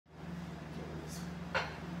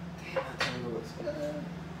Whole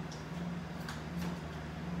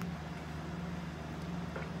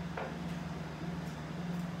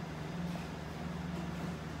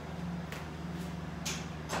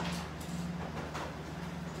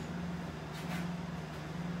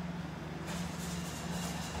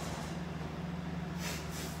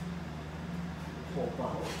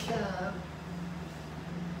bottle of Cab.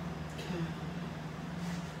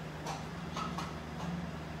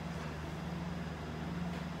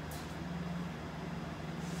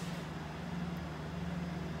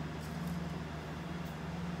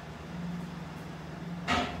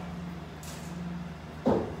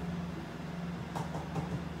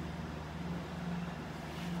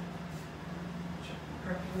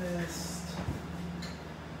 Breakfast.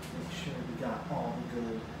 Make sure we got all the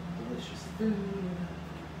good, delicious food.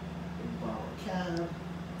 Big bottle of Cab.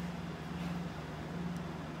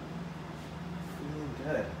 Feeling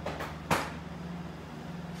good.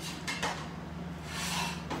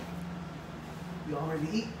 You all ready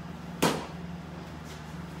to eat?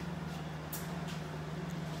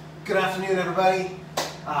 Good afternoon, everybody.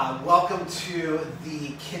 Welcome to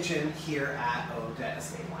the kitchen here at Odette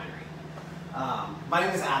Estate Winery. My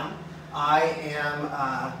name is Adam. I am,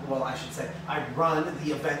 well, I should say, I run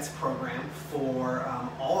the events program for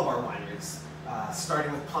all of our wineries,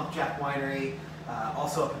 starting with Plump Jack Winery,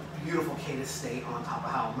 also a beautiful CADE estate on top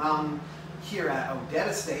of Howell Mountain, here at Odette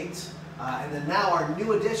Estate, and then now our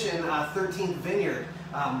new addition, 13th Vineyard,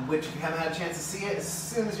 which if you haven't had a chance to see it, as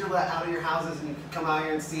soon as you're let out of your houses and you can come out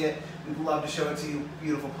here and see it, we'd love to show it to you.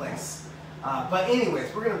 Beautiful place. But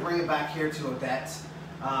anyways, we're going to bring it back here to Odette,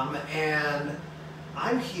 and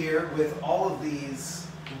I'm here with all of these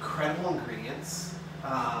incredible ingredients,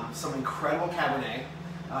 some incredible Cabernet.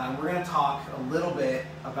 We're going to talk a little bit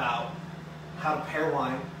about how to pair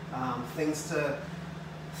wine, things to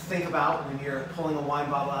think about when you're pulling a wine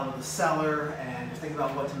bottle out of the cellar and you're thinking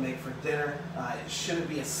about what to make for dinner. It shouldn't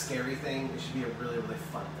be a scary thing. It should be a really, really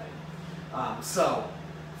fun thing. So,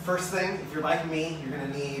 first thing, if you're like me, you're going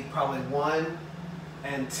to need probably 1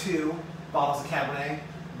 and 2 bottles of Cabernet.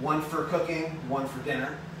 1 for cooking, 1 for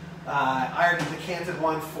dinner. I already decanted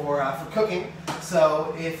one for cooking,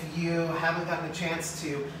 so if you haven't gotten a chance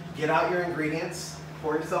to get out your ingredients,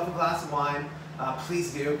 pour yourself a glass of wine,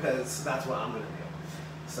 please do, because that's what I'm going to do.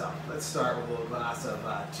 So let's start with a little glass of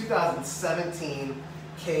 2017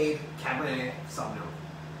 CADE Cabernet Sauvignon,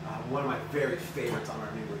 one of my very favorites on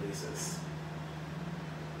our new releases.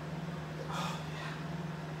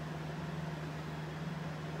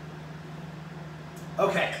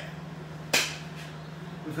 Okay,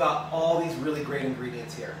 we've got all these really great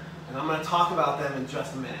ingredients here, and I'm going to talk about them in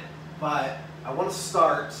just a minute, but I want to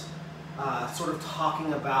start sort of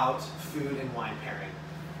talking about food and wine pairing.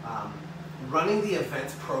 Running the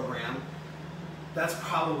events program, that's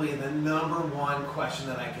probably the #1 question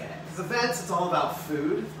that I get. Because events, it's all about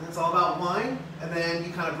food, and it's all about wine, and then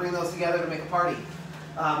you kind of bring those together to make a party.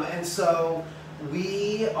 And so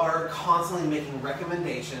we are constantly making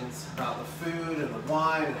recommendations about the food and the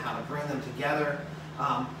wine and how to bring them together.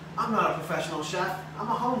 I'm not a professional chef, I'm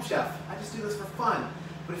a home chef. I just do this for fun.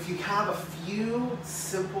 But if you have a few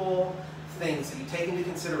simple things that you take into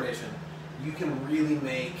consideration, you can really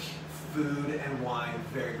make food and wine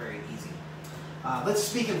very, very easy. Let's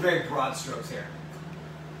speak in very broad strokes here.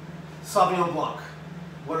 Sauvignon Blanc.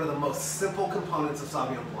 What are the most simple components of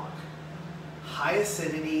Sauvignon Blanc? High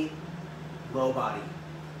acidity, low body.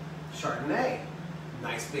 Chardonnay,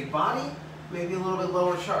 nice big body, maybe a little bit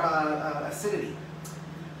lower acidity.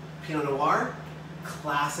 Pinot Noir,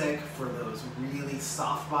 classic for those really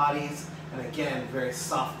soft bodies, and again, very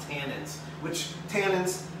soft tannins, which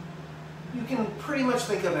tannins you can pretty much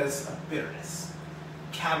think of as a bitterness.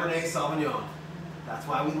 Cabernet Sauvignon, that's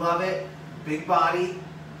why we love it. Big body,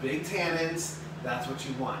 big tannins, that's what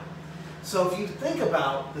you want. So if you think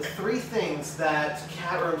about the 3 things that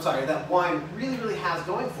that wine really, really has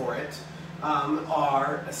going for it,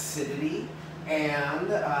 are acidity and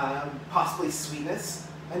possibly sweetness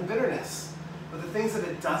and bitterness. But the things that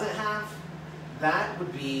it doesn't have, that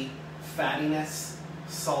would be fattiness,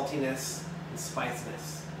 saltiness, and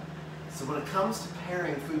spiciness. So when it comes to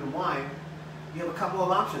pairing food and wine, you have a couple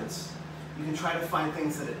of options. You can try to find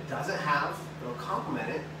things that it doesn't have that will complement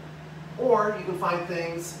it, or you can find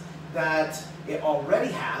things that it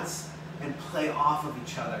already has and play off of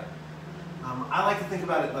each other. I like to think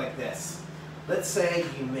about it like this. Let's say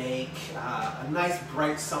you make a nice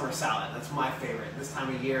bright summer salad. That's my favorite. This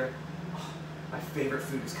time of year, my favorite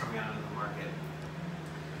food is coming out into the market.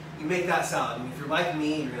 You make that salad, and if you're like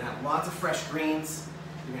me, you're going to have lots of fresh greens.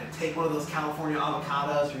 You're going to take one of those California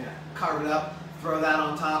avocados, you're going to carve it up, throw that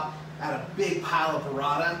on top, add a big pile of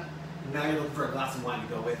burrata, And now you're looking for a glass of wine to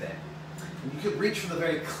go with it. And you could reach for the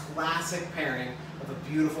very classic pairing of a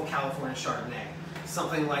beautiful California Chardonnay.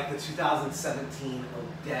 Something like the 2018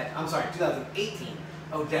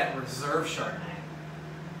 Odette Reserve Chardonnay.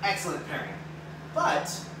 Excellent pairing.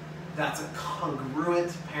 But that's a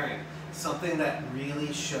congruent pairing. Something that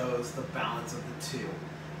really shows the balance of the two.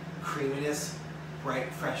 Creaminess,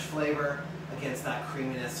 bright, fresh flavor against that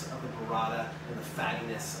creaminess of the burrata and the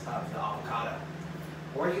fattiness of the avocado.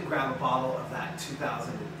 Or you could grab a bottle of that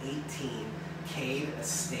 2018 CADE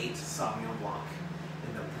Estate Sauvignon Blanc.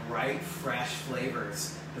 And the bright, fresh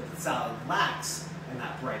flavors that the salad lacks and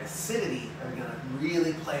that bright acidity are going to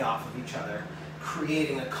really play off of each other,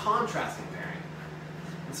 creating a contrasting pairing.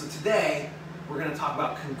 And so today, we're going to talk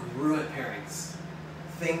about congruent pairings.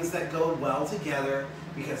 Things that go well together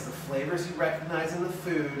because the flavors you recognize in the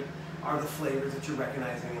food are the flavors that you're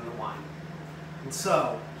recognizing in the wine. And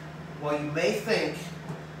so, while you may think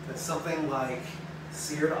that something like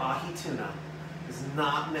seared ahi tuna is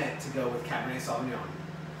not meant to go with Cabernet Sauvignon,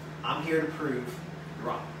 I'm here to prove you're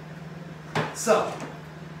wrong. So,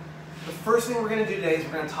 the first thing we're going to do today is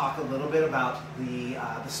we're going to talk a little bit about the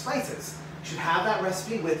spices. You should have that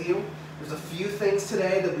recipe with you. There's a few things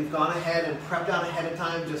today that we've gone ahead and prepped out ahead of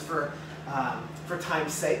time just for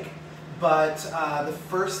time's sake. But the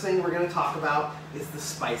first thing we're going to talk about is the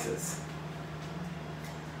spices.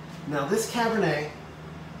 Now this Cabernet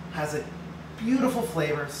has a beautiful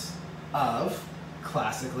flavors of,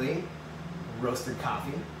 classically, roasted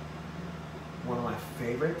coffee. One of my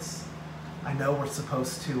favorites. I know we're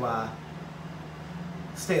supposed to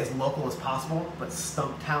stay as local as possible, but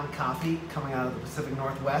Stumptown Coffee coming out of the Pacific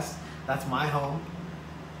Northwest, that's my home.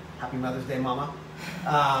 Happy Mother's Day, Mama.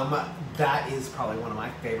 That is probably one of my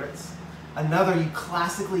favorites. Another you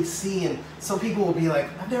classically see, and some people will be like,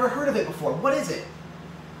 I've never heard of it before. What is it?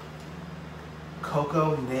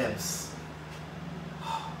 Cocoa nibs.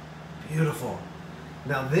 Oh, beautiful.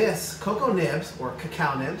 Now this, cocoa nibs, or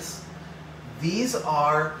cacao nibs, these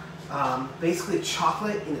are basically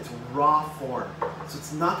chocolate in its raw form. So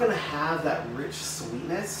it's not going to have that rich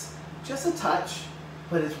sweetness, just a touch,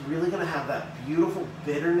 but it's really going to have that beautiful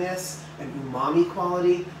bitterness and umami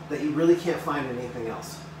quality that you really can't find in anything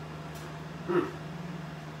else.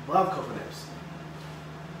 Love cocoa nibs.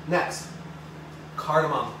 Next,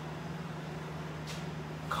 cardamom.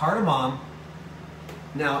 Cardamom.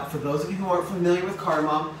 Now, for those of you who aren't familiar with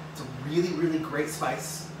cardamom, it's a really, really great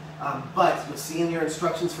spice. But you'll see in your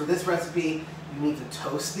instructions for this recipe, you need to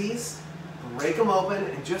toast these, break them open,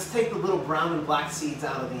 and just take the little brown and black seeds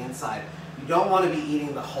out of the inside. You don't want to be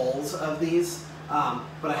eating the hulls of these,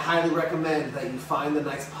 but I highly recommend that you find the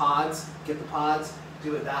nice pods, get the pods,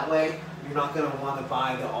 do it that way. You're not going to want to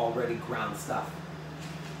buy the already ground stuff.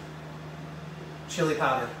 Chili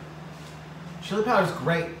powder. Chili powder is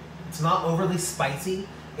great. It's not overly spicy.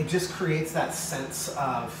 It just creates that sense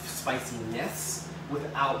of spiciness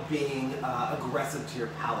without being aggressive to your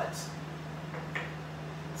palate.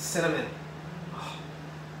 Cinnamon. Oh.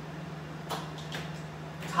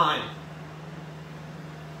 Thyme.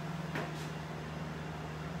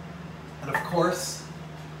 And of course,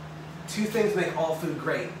 two things make all food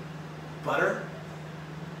great: butter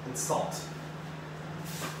and salt.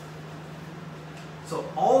 So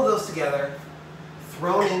all of those together,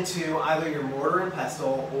 thrown into either your mortar and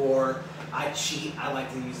pestle, or I cheat, I like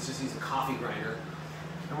to just use a coffee grinder.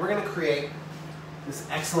 And we're going to create this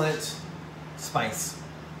excellent spice.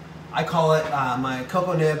 I call it my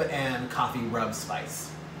cocoa nib and coffee rub spice.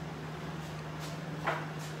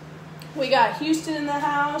 We got Houston in the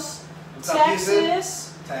house. What's up, Houston?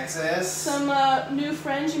 Texas. Some new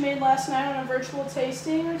friends you made last night on a virtual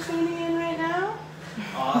tasting are tuning in right now.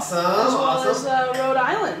 Awesome. As well as Rhode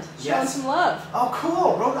Island, showing some love. Oh,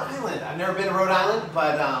 cool, Rhode Island. I've never been to Rhode Island,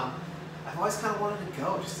 but I've always kind of wanted to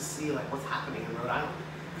go just to see like what's happening in Rhode Island.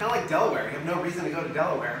 Kind of like Delaware. You have no reason to go to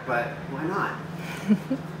Delaware, but why not?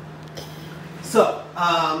 So,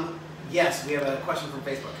 yes, we have a question from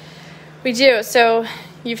Facebook. We do. So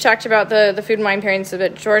you've talked about the food and wine pairings a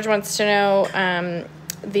bit. George wants to know,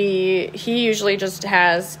 he usually just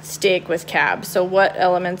has steak with cab. So what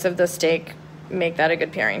elements of the steak make that a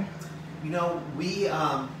good pairing? You know, we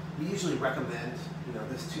usually recommend,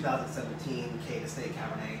 this 2017 CADE Estate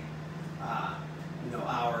Cabernet.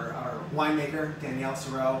 Our winemaker, Danielle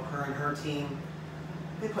Sereau, her and her team,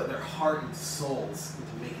 they put their heart and souls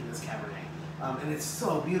into making this Cabernet. And it's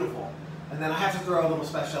so beautiful. And then I have to throw a little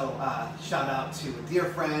special shout out to a dear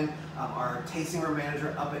friend, our tasting room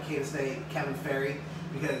manager up at CADE Estate, Kevin Ferry,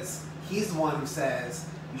 because he's the one who says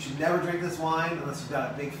you should never drink this wine unless you've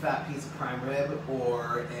got a big fat piece of prime rib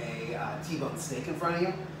or a T-bone steak in front of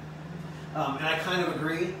you. And I kind of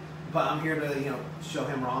agree, but I'm here to show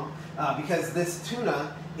him wrong because this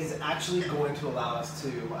tuna is actually going to allow us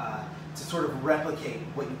to sort of replicate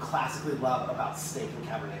what you classically love about steak and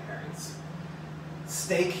Cabernet pairings.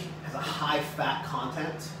 Steak has a high fat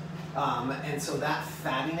content, and so that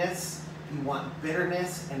fattiness, you want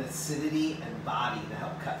bitterness and acidity and body to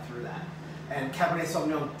help cut through that. And Cabernet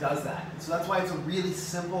Sauvignon does that. So that's why it's a really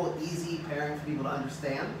simple, easy pairing for people to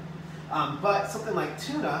understand. But something like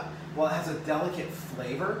tuna, while it has a delicate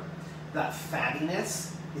flavor, that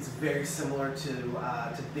fattiness is very similar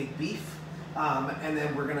to big beef. And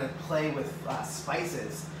then we're gonna play with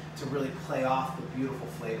spices to really play off the beautiful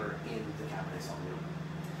flavor in the Cabernet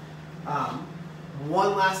Sauvignon.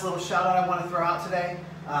 One last little shout out I want to throw out today.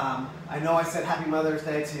 I know I said Happy Mother's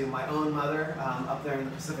Day to my own mother up there in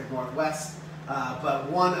the Pacific Northwest, but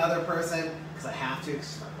one other person, because I have to,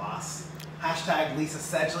 because she's my boss, hashtag Lisa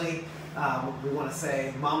Sedgley. We want to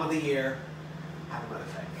say Mom of the Year, Happy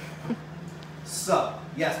Mother's Day. So,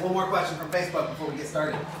 yes, one more question from Facebook before we get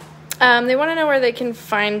started. They want to know where they can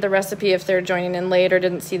find the recipe if they're joining in late or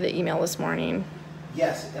didn't see the email this morning.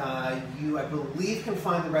 Yes, you, I believe, can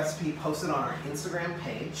find the recipe posted on our Instagram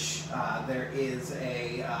page. There is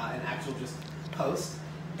an actual just post.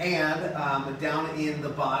 And down in the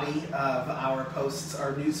body of our posts,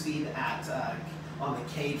 our newsfeed on the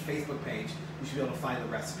CADE Facebook page, you should be able to find the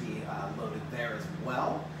recipe loaded there as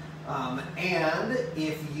well. And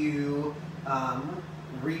if you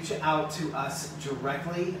reach out to us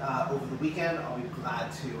directly over the weekend, I'll be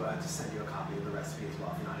glad to send you a copy of the recipe as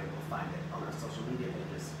well if you're not able to find it on our social media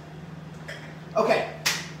pages. Okay,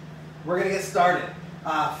 we're gonna get started.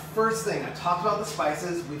 First thing, I talked about the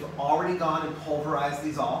spices. We've already gone and pulverized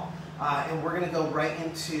these all, and we're gonna go right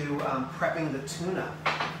into prepping the tuna.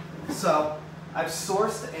 So I've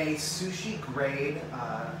sourced a sushi grade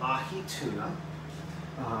ahi tuna.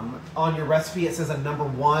 On your recipe it says a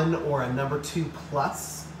 #1 or a #2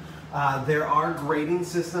 plus. There are grading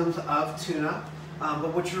systems of tuna,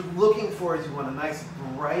 but what you're looking for is you want a nice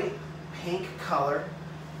bright pink color,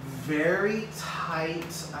 very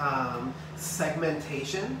tight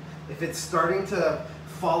segmentation. If it's starting to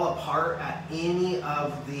fall apart at any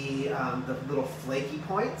of the little flaky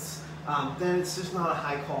points, then it's just not a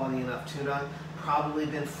high quality enough tuna. Probably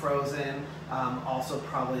been frozen, also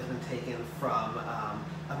probably has been taken from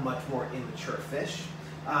a much more immature fish.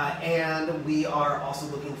 And we are also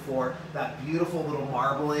looking for that beautiful little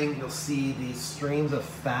marbling. You'll see these streams of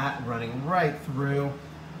fat running right through.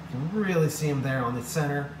 You can really see them there on the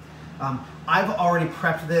center. I've already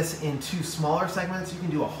prepped this in 2 smaller segments. You can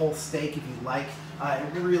do a whole steak if you like.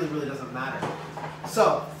 It really, really doesn't matter.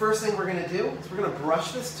 So first thing we're gonna do is we're gonna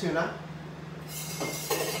brush this tuna.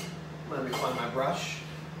 Let me find my brush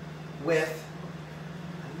with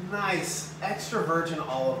a nice extra virgin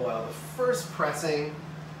olive oil. The first pressing,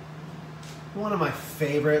 one of my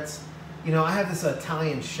favorites. You know, I have this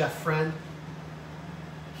Italian chef friend.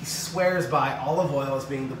 He swears by olive oil as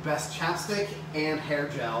being the best chapstick and hair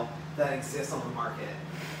gel that exists on the market.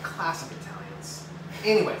 Classic Italians.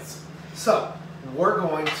 Anyways, so we're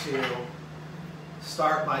going to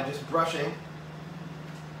start by just brushing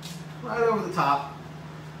right over the top,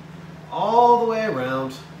 all the way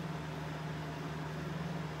around.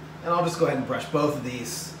 And I'll just go ahead and brush both of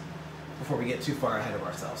these before we get too far ahead of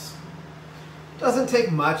ourselves. Doesn't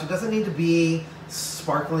take much. It doesn't need to be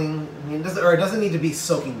sparkling, it doesn't need to be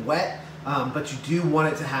soaking wet, but you do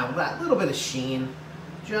want it to have that little bit of sheen,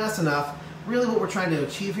 just enough. Really what we're trying to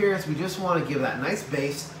achieve here is we just want to give that nice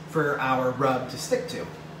base for our rub to stick to.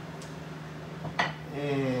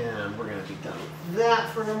 And we're going to be done with that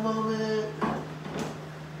for a moment.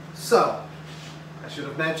 So, I should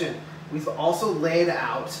have mentioned, we've also laid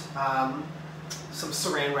out some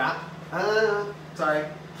saran wrap.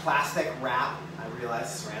 Plastic wrap. I realize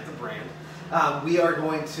saran's a brand. We are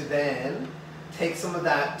going to then take some of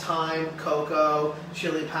that thyme, cocoa,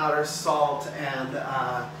 chili powder, salt,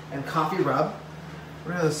 and coffee rub.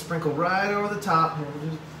 We're going to sprinkle right over the top,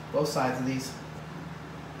 both sides of these.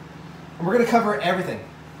 And we're going to cover everything.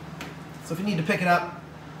 So if you need to pick it up,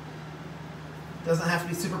 it doesn't have to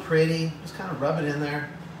be super pretty. Just kind of rub it in there.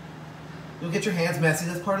 You'll get your hands messy.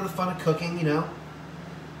 That's part of the fun of cooking, you know.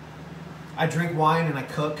 I drink wine and I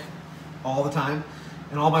cook all the time.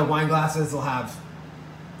 And all my wine glasses will have,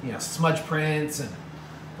 you know, smudge prints and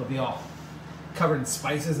they'll be all covered in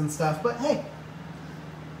spices and stuff. But hey,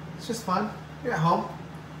 it's just fun. You're at home.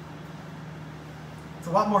 It's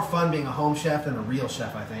a lot more fun being a home chef than a real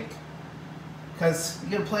chef, I think. Because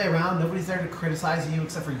you're going to play around. Nobody's there to criticize you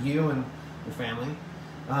except for you and your family.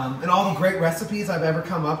 And all the great recipes I've ever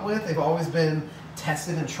come up with, they've always been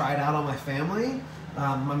tested and tried out on my family.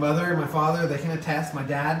 My mother and my father, they can attest. My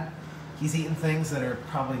dad, he's eaten things that are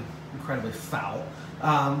probably incredibly foul,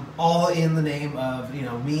 all in the name of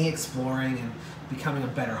me exploring and becoming a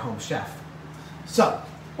better home chef. So,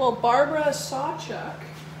 well, Barbara Sawchuk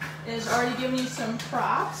is already giving you some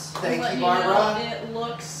props. Thank you, Barbara. It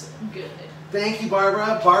looks good. Thank you,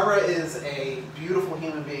 Barbara. Barbara is a beautiful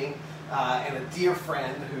human being and a dear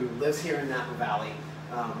friend who lives here in Napa Valley.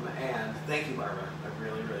 And thank you, Barbara. I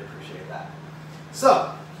really, really appreciate that.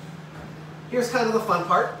 So, here's kind of the fun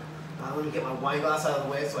part. Let me get my wine glass out of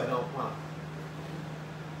the way so I don't want.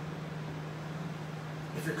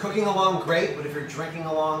 If you're cooking along, great, but if you're drinking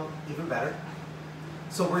along, even better.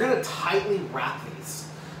 So we're going to tightly wrap these.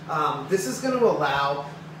 This is going to allow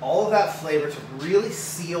all of that flavor to really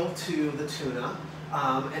seal to the tuna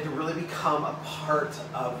and to really become a part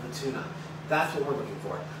of the tuna. That's what we're looking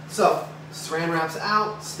for. So saran wrap's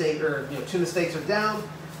out, steak or tuna steaks are down.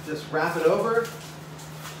 Just wrap it over,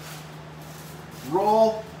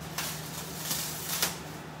 roll.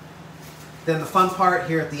 Then the fun part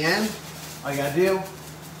here at the end, all you gotta do,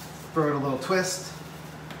 throw it a little twist,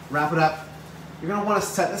 wrap it up. You're gonna wanna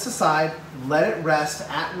set this aside, let it rest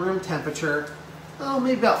at room temperature,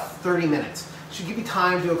 maybe about 30 minutes. Should give you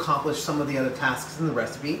time to accomplish some of the other tasks in the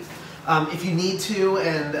recipe. If you need to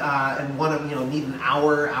and want to need an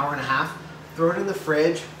hour, hour and a half, throw it in the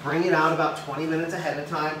fridge, bring it out about 20 minutes ahead of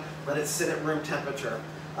time, let it sit at room temperature.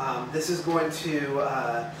 This is going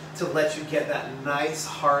to let you get that nice,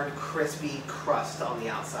 hard, crispy crust on the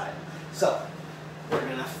outside. So we're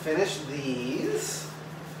going to finish these,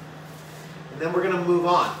 and then we're going to move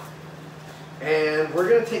on. And we're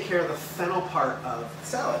going to take care of the fennel part of the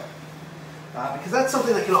salad, because that's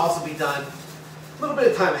something that can also be done a little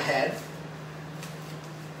bit of time ahead.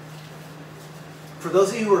 For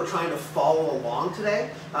those of you who are trying to follow along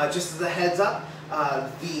today, just as a heads up,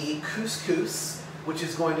 the couscous, which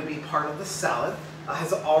is going to be part of the salad,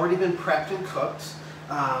 has already been prepped and cooked.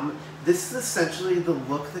 This is essentially the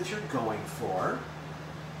look that you're going for.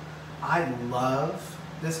 I love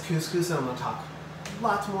this couscous, and I'm going to talk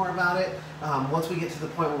lots more about it once we get to the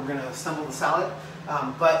point where we're going to assemble the salad.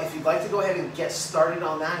 But if you'd like to go ahead and get started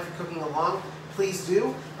on that, if you're cooking along, please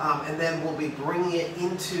do. And then we'll be bringing it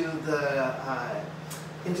into the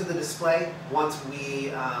display once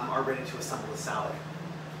we are ready to assemble the salad.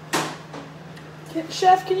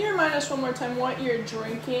 Chef, can you remind us one more time what you're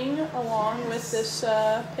drinking along with this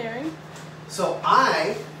pairing? So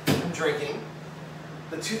I am drinking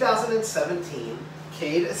the 2017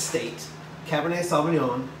 CADE Estate Cabernet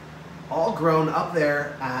Sauvignon, all grown up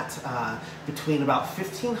there at between about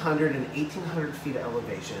 1,500 and 1,800 feet of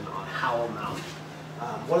elevation on Howell Mountain.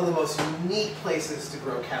 One of the most unique places to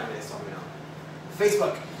grow Cabernet Sauvignon.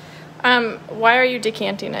 Facebook. Why are you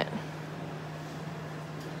decanting it?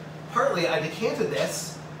 Partly, I decanted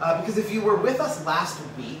this because if you were with us last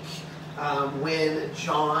week when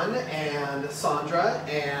John and Sandra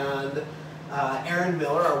and Aaron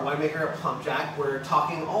Miller, our winemaker at Plumpjack, were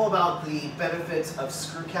talking all about the benefits of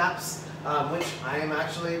screw caps, which I am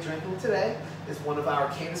actually drinking today, is one of our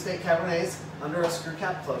CADE Estate Cabernets under a screw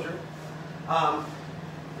cap closure.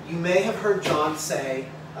 You may have heard John say,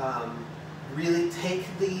 really take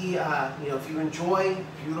the, if you enjoy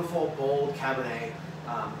beautiful, bold Cabernet,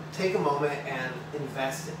 take a moment and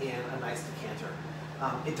invest in a nice decanter.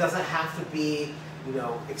 It doesn't have to be,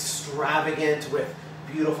 extravagant with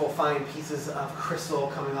beautiful fine pieces of crystal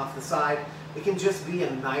coming off the side. It can just be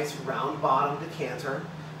a nice round bottom decanter.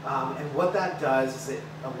 And what that does is it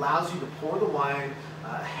allows you to pour the wine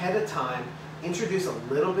ahead of time, introduce a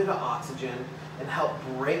little bit of oxygen, and help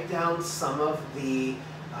break down some of the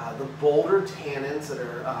bolder tannins that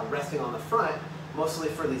are resting on the front, mostly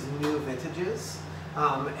for these new vintages.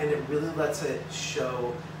 And it really lets it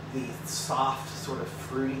show the soft, sort of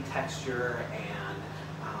fruity texture and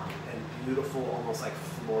beautiful, almost like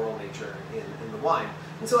floral nature in the wine.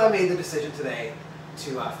 And so I made the decision today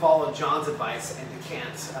to follow John's advice and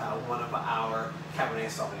decant one of our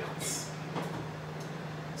Cabernet Sauvignons.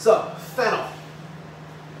 So, fennel,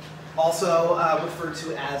 also referred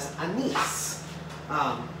to as anise.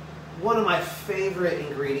 One of my favorite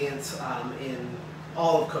ingredients in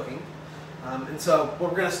all of cooking. And so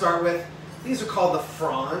what we're going to start with, these are called the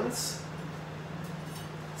fronds,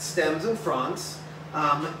 stems and fronds.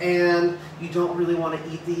 And you don't really want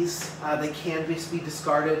to eat these. They can be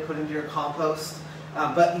discarded, put into your compost.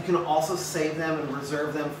 But you can also save them and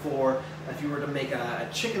reserve them for if you were to make a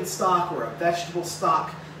chicken stock or a vegetable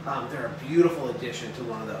stock. They're a beautiful addition to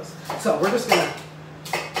one of those. So we're just going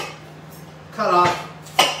to cut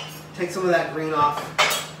off, take some of that green off,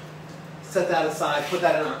 set that aside, put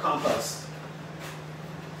that in our compost.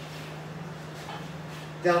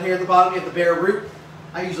 Down here at the bottom you have the bare root.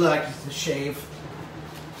 I usually like just to shave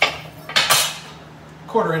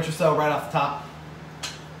quarter inch or so right off the top.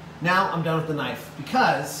 Now I'm done with the knife,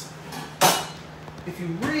 because if you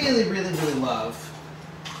really, really, really love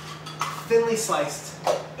thinly sliced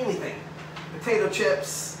anything, potato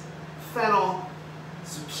chips, fennel,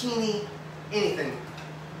 zucchini, anything,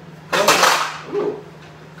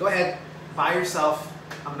 go ahead, buy yourself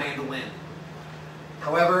a mandolin.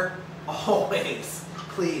 However, always,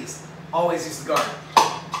 please, always use the guard.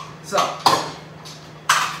 So,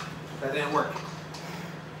 that didn't work.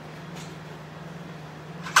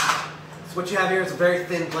 So what you have here is a very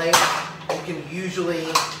thin blade. You can usually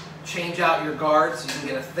change out your guards. You can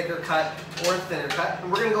get a thicker cut or a thinner cut. And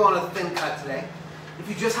we're going to go on a thin cut today. If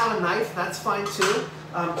you just have a knife, that's fine too.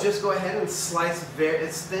 Just go ahead and slice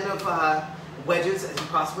as thin of wedges as you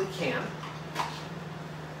possibly can.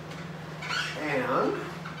 And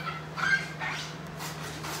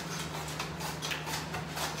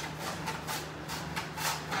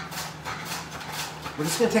we're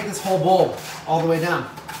just going to take this whole bowl all the way down.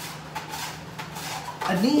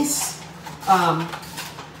 Anise,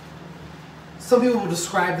 some people will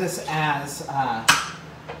describe this as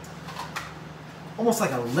almost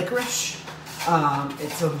like a licorice.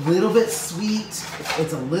 It's a little bit sweet,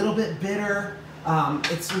 it's a little bit bitter.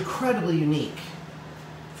 It's incredibly unique.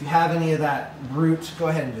 If you have any of that root, go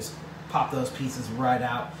ahead and just pop those pieces right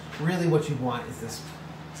out. Really what you want is this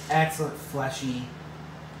excellent fleshy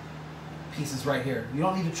pieces right here. You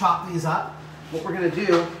don't need to chop these up. What we're going to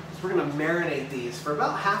do is we're going to marinate these for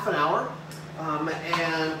about half an hour,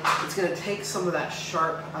 and it's going to take some of that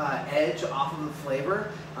sharp edge off of the flavor,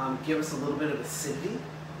 give us a little bit of acidity.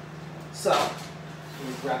 So, let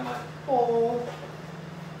me grab my bowl.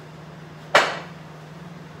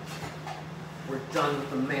 We're done with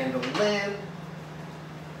the mandolin.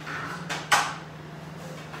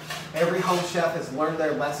 Every home chef has learned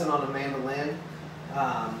their lesson on a mandolin.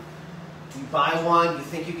 You buy one, you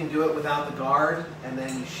think you can do it without the guard, and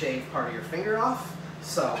then you shave part of your finger off.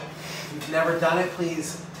 So, if you've never done it,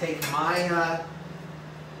 please take my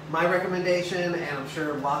recommendation, and I'm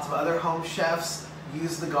sure lots of other home chefs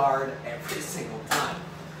use the guard every single time.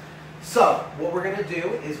 So, what we're going to do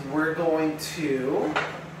is we're going to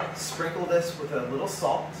sprinkle this with a little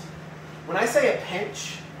salt. When I say a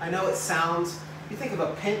pinch, I know it sounds, you think of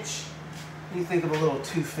a pinch, you think of a little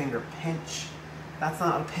two-finger pinch. That's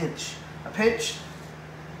not a pinch. A pinch,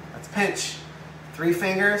 that's a pinch. 3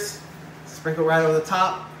 fingers, sprinkle right over the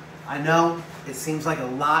top. I know it seems like a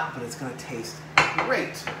lot, but it's going to taste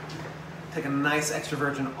great. Take a nice extra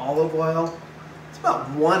virgin olive oil. It's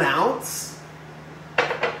about 1 ounce.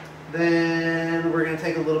 Then we're going to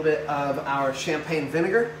take a little bit of our champagne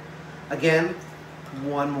vinegar. Again,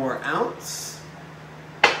 1 more ounce.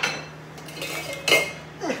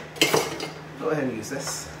 Go ahead and use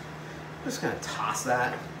this. I'm just going to toss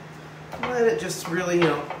that. Let it just really,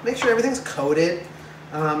 make sure everything's coated.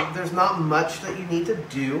 There's not much that you need to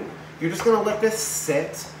do. You're just going to let this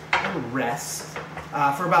sit and rest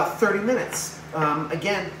for about 30 minutes.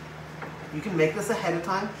 Again, you can make this ahead of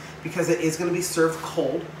time because it is going to be served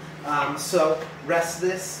cold. So rest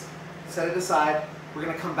this, set it aside. We're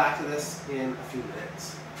going to come back to this in a few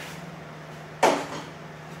minutes.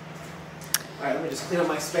 All right, let me just clean up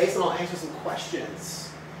my space and I'll answer some questions.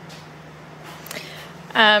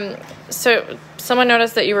 So someone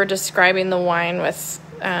noticed that you were describing the wine with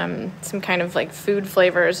some kind of like food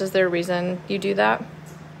flavors. Is there a reason you do that?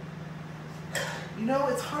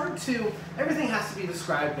 It's hard to, everything has to be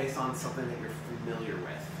described based on something that you're familiar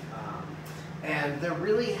with. And there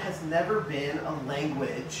really has never been a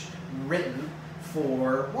language written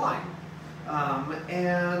for wine.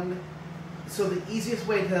 And so the easiest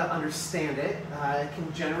way to understand it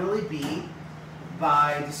can generally be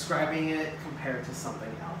by describing it compared to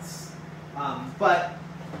something else. But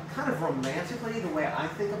kind of romantically, the way I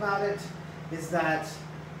think about it is that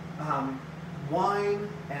wine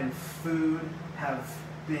and food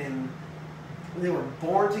they were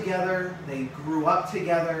born together, they grew up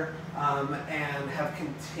together, and have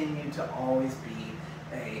continued to always be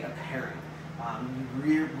a pairing.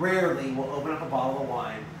 You rarely will open up a bottle of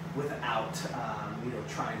wine without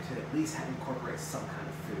trying to at least incorporate some kind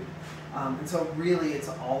of food. And so really it's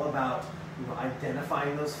all about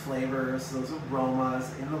identifying those flavors, those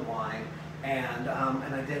aromas in the wine, and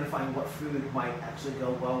identifying what food might actually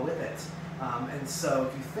go well with it. And so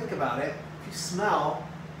if you think about it, if you smell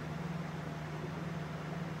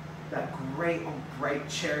that great bright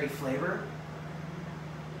cherry flavor,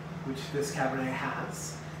 which this Cabernet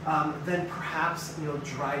has, then perhaps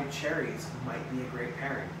dried cherries might be a great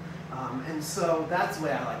pairing. And so that's the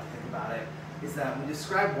way I like to think about it. is that we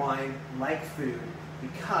describe wine like food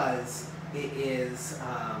because it is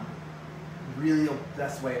really the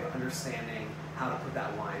best way of understanding how to put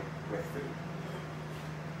that wine with food.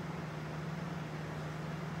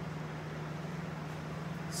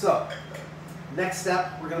 So, next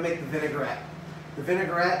step, we're going to make the vinaigrette. The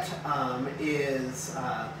vinaigrette is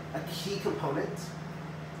a key component.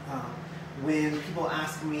 When people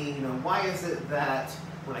ask me, why is it that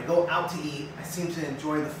when I go out to eat, I seem to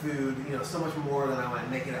enjoy the food, so much more than I want to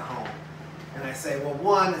make it at home? And I say, well,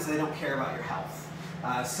 one is they don't care about your health.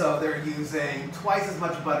 So they're using twice as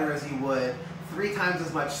much butter as you would, 3 times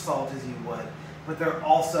as much salt as you would, but they're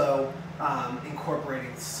also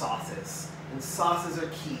incorporating sauces. And sauces are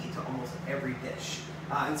key to almost every dish.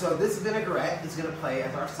 And so this vinaigrette is going to play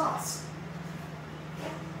as our sauce.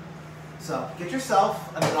 So get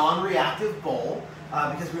yourself a non-reactive bowl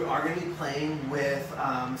because we are going to be playing with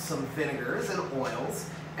some vinegars and oils,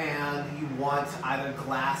 and you want either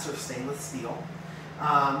glass or stainless steel.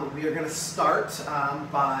 We are going to start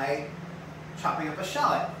by chopping up a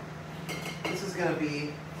shallot. This is going to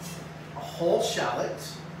be a whole shallot.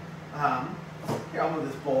 Here, I'll move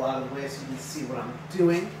this bowl out of the way so you can see what I'm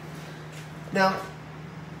doing. Now,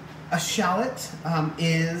 a shallot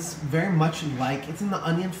is very much like, it's in the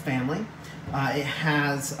onion family. It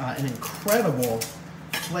has an incredible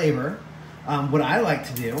flavor. What I like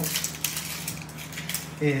to do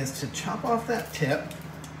is to chop off that tip,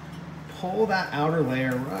 pull that outer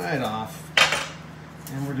layer right off,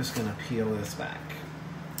 and we're just going to peel this back.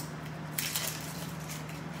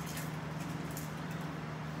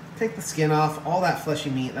 Take the skin off, all that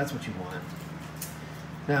fleshy meat, that's what you want.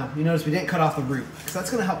 Now, you notice we didn't cut off the root, because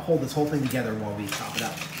that's going to help hold this whole thing together while we chop it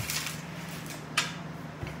up.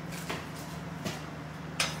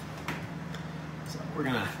 So we're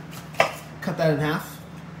going to cut that in half.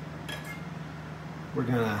 We're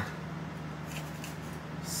going to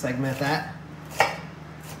segment that.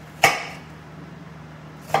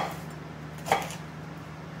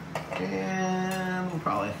 And we'll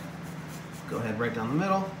probably go ahead right down the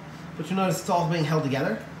middle. But you notice it's all being held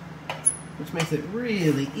together, which makes it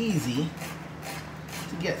really easy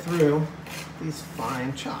to get through these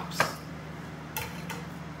fine chops.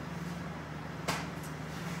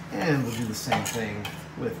 And we'll do the same thing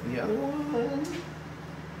with the other one.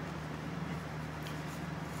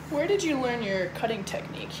 Where did you learn your cutting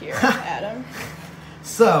technique here, Adam?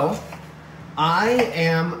 So, I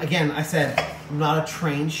am, again, I said, I'm not a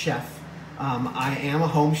trained chef. I am a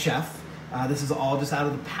home chef. This is all just out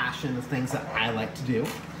of the passion of things that I like to do.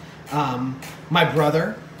 My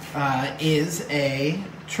brother is a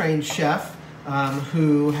trained chef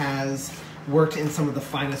who has worked in some of the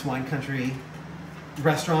finest wine country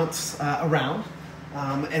restaurants around.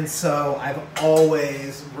 And so I've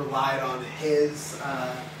always relied on his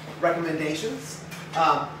recommendations.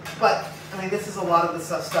 But, I mean, this is a lot of the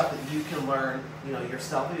stuff that you can learn,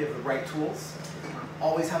 yourself if you have the right tools.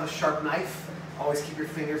 Always have a sharp knife. Always keep your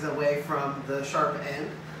fingers away from the sharp end,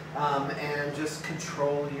 and just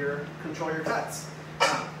control your cuts.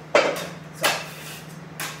 So,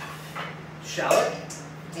 shallot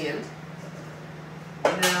in.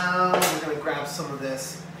 Now we're going to grab some of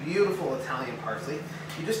this beautiful Italian parsley.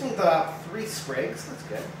 You just need about 3 sprigs. That's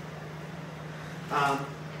good.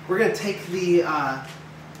 We're going to take the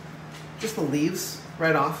just the leaves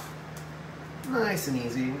right off. Nice and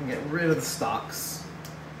easy. You can get rid of the stalks.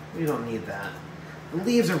 We don't need that. The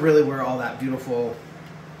leaves are really where all that beautiful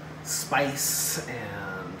spice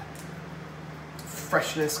and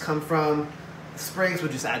freshness come from. The sprigs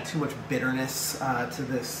would just add too much bitterness to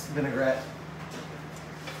this vinaigrette.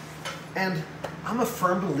 And I'm a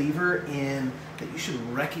firm believer in that you should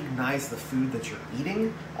recognize the food that you're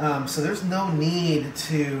eating. So there's no need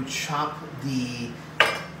to chop the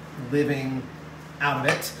living out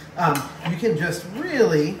of it. You can just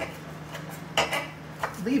really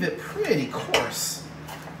leave it pretty coarse.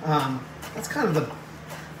 That's kind of the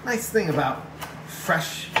nice thing about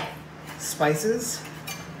fresh spices,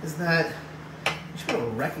 is that you should be able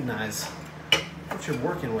to recognize what you're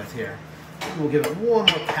working with here. Maybe we'll give it one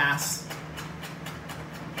more pass.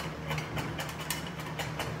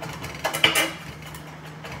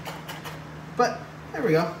 But there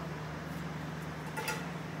we go.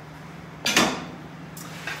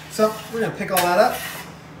 So we're going to pick all that up.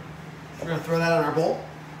 We're going to throw that in our bowl.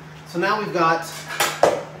 So now we've got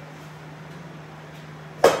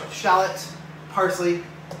shallot, parsley.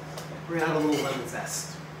 We're going to add a little lemon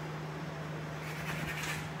zest.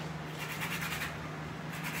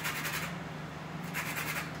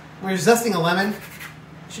 When you're zesting a lemon,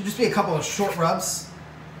 it should just be a couple of short rubs.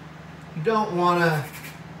 You don't want to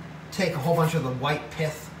take a whole bunch of the white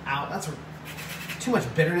pith out. That's too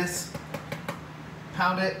much bitterness.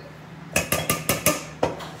 Pound it.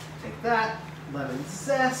 Take that, lemon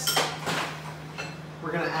zest.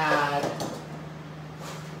 We're gonna add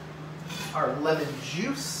our lemon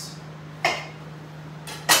juice.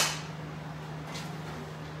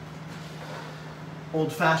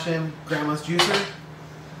 Old-fashioned grandma's juicer.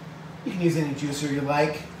 You can use any juicer you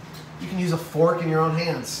like. You can use a fork in your own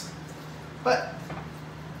hands. But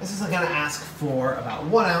this is gonna ask for about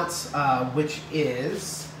 1 ounce, which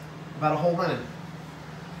is about a whole lemon.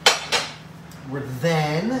 We're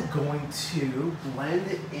then going to blend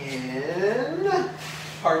in,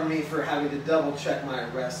 pardon me for having to double check my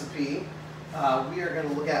recipe. We are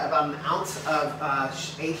gonna look at about 1 ounce of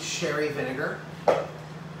aged sherry vinegar. That's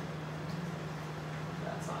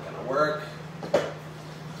not gonna work.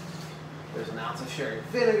 There's 1 ounce of sherry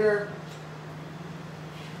vinegar.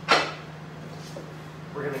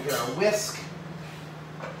 We're going to get our whisk.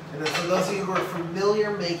 And then for those of you who are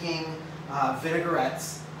familiar making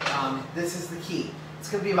vinaigrettes, this is the key. It's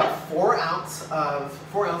going to be about 4 ounces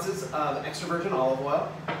of extra virgin olive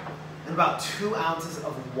oil and about 2 ounces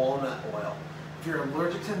of walnut oil. If you're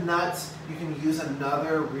allergic to nuts, you can use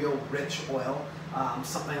another real rich oil,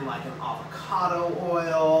 something like an avocado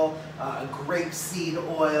oil, grapeseed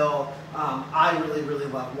oil. I really, really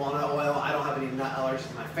love walnut oil. I don't have any nut allergies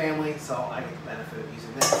in my family, so I get the benefit of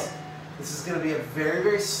using this. This is going to be a very,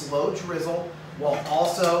 very slow drizzle while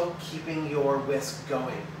also keeping your whisk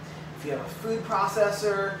going. If you have a food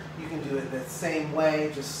processor, you can do it the same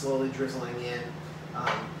way, just slowly drizzling in.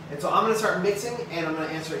 And so I'm going to start mixing, and I'm going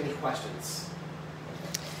to answer any questions.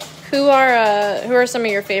 Who are some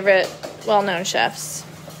of your favorite well-known chefs?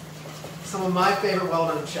 Some of my favorite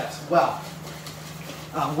well-known chefs. Well,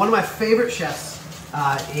 one of my favorite chefs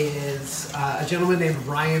is a gentleman named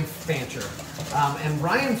Ryan Fancher. And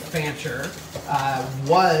Ryan Fancher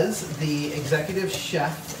was the executive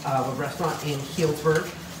chef of a restaurant in Healdsburg,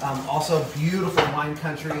 also beautiful wine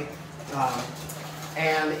country,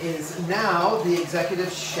 and is now the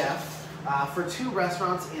executive chef for 2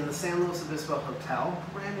 restaurants in the San Luis Obispo Hotel.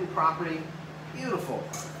 Brand new property, beautiful.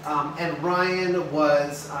 And Ryan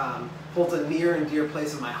holds a near and dear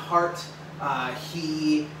place in my heart. I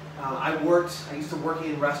used to work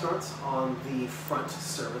in restaurants on the front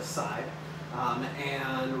service side.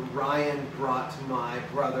 And Ryan brought my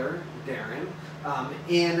brother, Darren,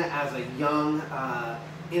 in as a young,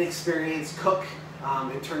 inexperienced cook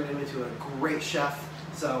and turned him into a great chef.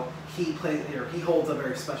 So he holds a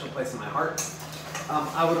very special place in my heart.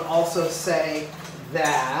 I would also say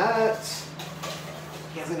that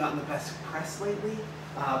he hasn't gotten the best press lately,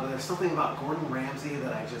 but there's something about Gordon Ramsay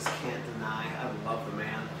that I just can't deny. I love the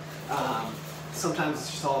man. Sometimes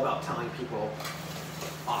it's just all about telling people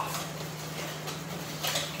off.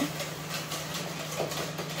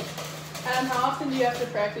 Adam, how often do you have to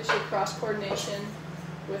practice your cross-coordination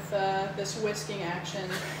with this whisking action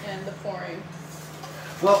and the pouring?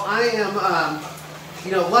 Well, I am,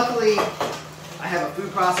 luckily I have a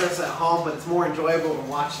food processor at home, but it's more enjoyable to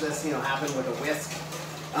watch this, happen with a whisk.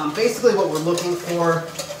 Basically what we're looking for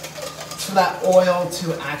that oil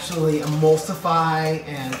to actually emulsify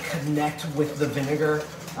and connect with the vinegar.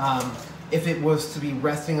 If it was to be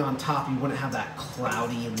resting on top, you wouldn't have that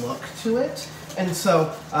cloudy look to it. And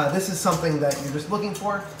so this is something that you're just looking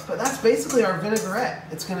for, but that's basically our vinaigrette.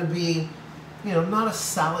 It's going to be, not a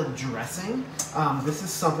salad dressing. This is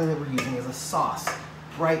something that we're using as a sauce.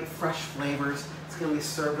 Bright, fresh flavors. It's going to be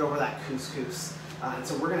served over that couscous. And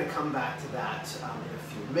so we're going to come back to that in a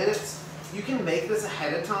few minutes. You can make this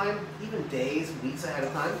ahead of time, even days, weeks ahead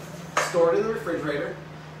of time. Store it in the refrigerator.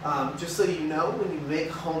 Just so you know, when you make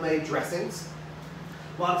homemade dressings,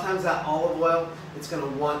 a lot of times that olive oil, it's going to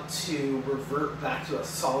want to revert back to a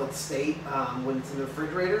solid state when it's in the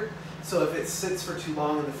refrigerator. So if it sits for too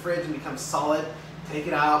long in the fridge and becomes solid, take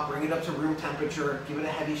it out, bring it up to room temperature, give it a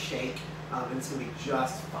heavy shake, and it's going to be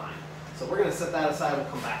just fine. So we're going to set that aside, we'll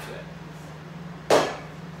come back to it.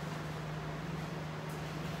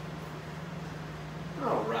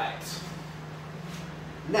 All right.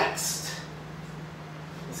 Next.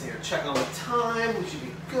 Let's see here, check on the time, we should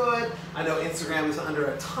be good. I know Instagram is under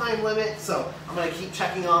a time limit, so I'm going to keep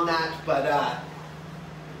checking on that, but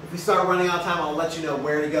if we start running out of time, I'll let you know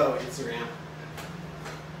where to go, Instagram.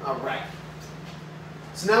 All right.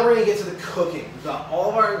 So now we're going to get to the cooking. We've got all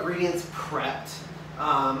of our ingredients prepped,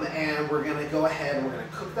 and we're going to go ahead and we're going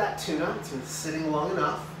to cook that tuna. It's been sitting long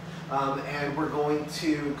enough, and we're going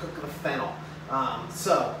to cook the fennel.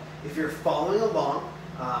 So if you're following along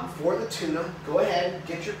for the tuna, go ahead,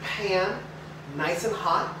 get your pan nice and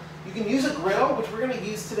hot. You can use a griddle, which we're going to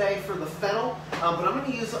use today for the fennel, but I'm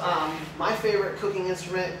going to use my favorite cooking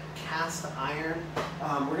instrument, cast iron.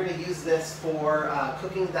 We're going to use this for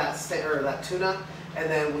cooking that tuna, and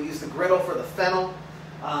then we'll use the griddle for the fennel.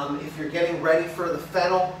 If you're getting ready for the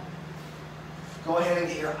fennel, go ahead and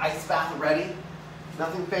get your ice bath ready.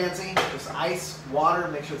 Nothing fancy, just ice, water,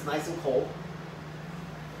 make sure it's nice and cold.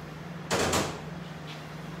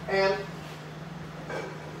 And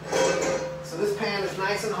so this pan is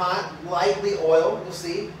nice and hot, lightly oiled, you'll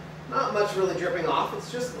see. Not much really dripping off,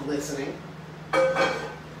 it's just glistening.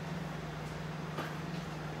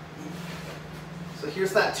 So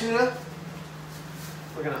here's that tuna.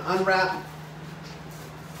 We're going to unwrap.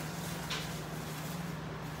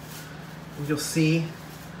 And you'll see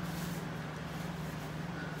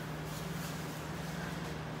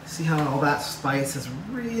how all that spice has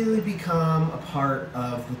really become a part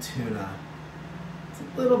of the tuna. It's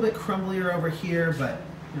a little bit crumblier over here, but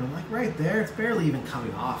you know, like right there, it's barely even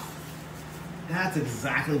coming off. That's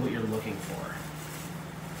exactly what you're looking for.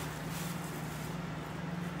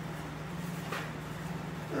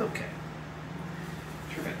 Okay.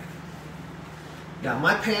 Terrific. Now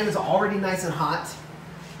my pan is already nice and hot,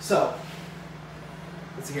 so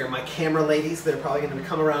let's see here, my camera ladies, they're probably going to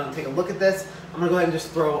come around and take a look at this. I'm going to go ahead and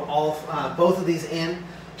just throw both of these in.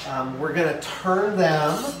 We're going to turn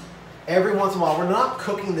them every once in a while. We're not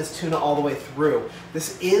cooking this tuna all the way through.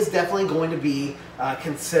 This is definitely going to be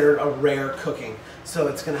considered a rare cooking. So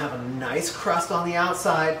it's going to have a nice crust on the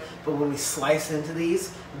outside, but when we slice into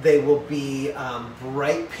these, they will be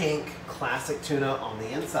bright pink classic tuna on the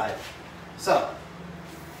inside. So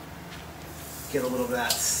get a little bit of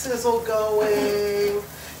that sizzle going.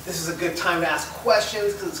 This is a good time to ask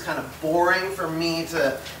questions because it's kind of boring for me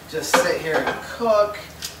to just sit here and cook.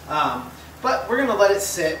 But we're going to let it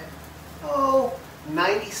sit,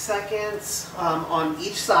 90 seconds on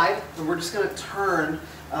each side. And we're just going to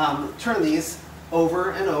turn these over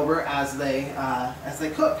and over as they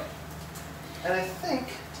cook. And I think,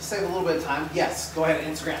 to save a little bit of time, yes, go ahead,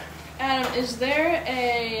 Instagram. Adam, is there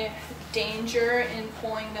a danger in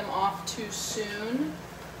pulling them off too soon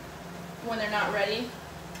when they're not ready?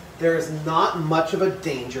 There is not much of a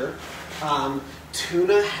danger.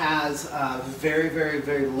 Tuna has very, very,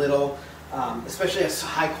 very little, especially a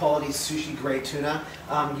high quality sushi grade tuna.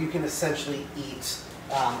 You can essentially eat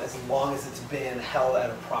as long as it's been held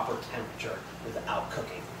at a proper temperature without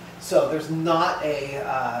cooking. So there's not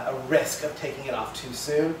a risk of taking it off too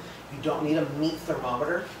soon. You don't need a meat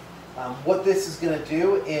thermometer. What this is going to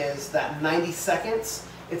do is that 90 seconds,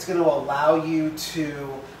 it's going to allow you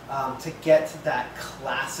to get that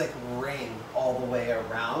classic ring all the way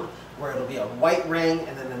around, where it'll be a white ring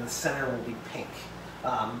and then in the center will be pink.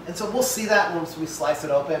 And so we'll see that once we slice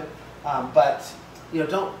it open. But you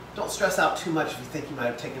know, don't stress out too much if you think you might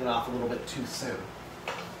have taken it off a little bit too soon.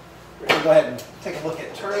 We're going to go ahead and take a look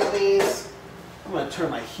at turning these. I'm going to turn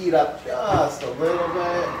my heat up just a little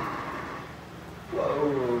bit.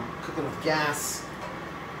 Whoa, cooking with gas.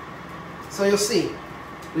 So you'll see,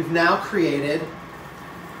 we've now created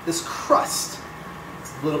this crust.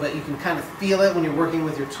 It's a little bit, you can kind of feel it when you're working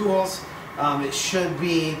with your tools. It should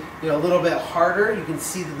be, you know, a little bit harder. You can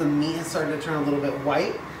see that the meat has started to turn a little bit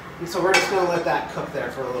white. And so we're just going to let that cook there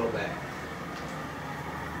for a little bit.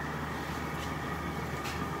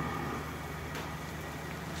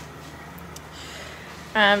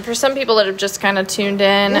 For some people that have just kind of tuned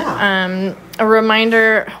in, yeah. A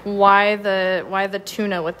reminder why the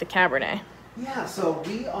tuna with the Cabernet. Yeah, so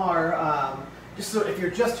we are, just so if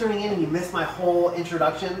you're just tuning in and you missed my whole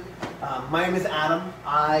introduction, my name is Adam.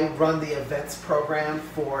 I run the events program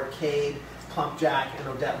for CADE, Plumpjack, and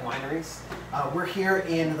Odette Wineries. We're here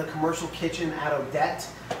in the commercial kitchen at Odette,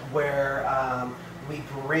 where we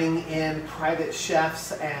bring in private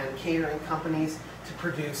chefs and catering companies to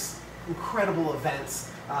produce incredible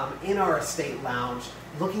events in our estate lounge,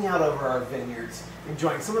 looking out over our vineyards,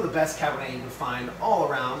 enjoying some of the best Cabernet you can find all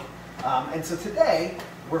around. And so today,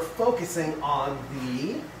 we're focusing on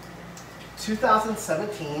the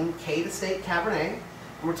 2017 CADE Estate Cabernet, and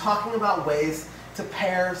we're talking about ways to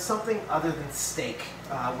pair something other than steak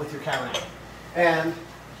with your Cabernet. And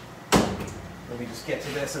let me just get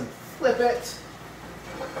to this and flip it.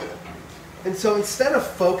 And so instead of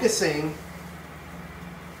focusing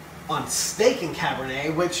on steak and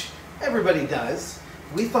Cabernet, which everybody does,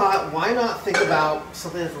 we thought, why not think about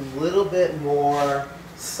something that's a little bit more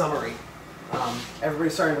summery.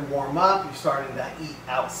 Everybody's starting to warm up, you're starting to eat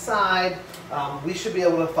outside. We should be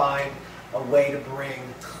able to find a way to bring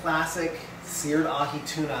classic seared ahi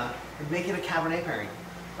tuna and make it a Cabernet pairing.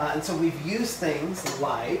 And so we've used things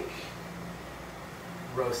like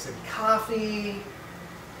roasted coffee,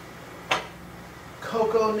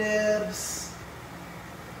 cocoa nibs,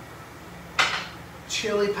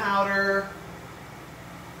 chili powder,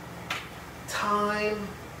 thyme,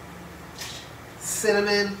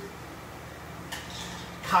 cinnamon,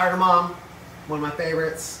 cardamom, one of my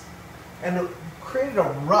favorites, and created a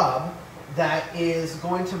rub that is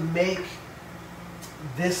going to make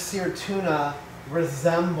this seared tuna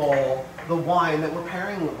resemble the wine that we're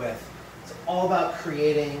pairing it with. It's all about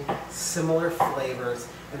creating similar flavors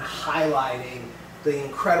and highlighting the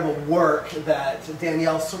incredible work that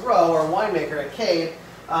Danielle Sereau, our winemaker at CADE,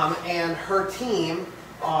 and her team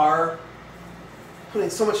are putting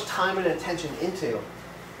so much time and attention into.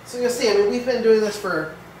 So you'll see, I mean, we've been doing this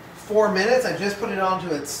for 4 minutes. I just put it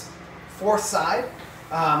onto its fourth side,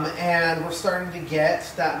 and we're starting to get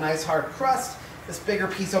that nice hard crust. This bigger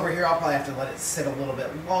piece over here, I'll probably have to let it sit a little bit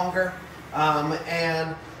longer.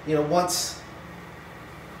 And you know, once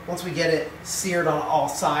we get it seared on all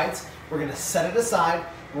sides, we're going to set it aside.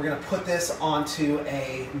 We're going to put this onto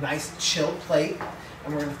a nice chilled plate,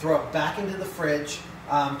 and we're going to throw it back into the fridge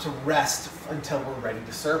to rest until we're ready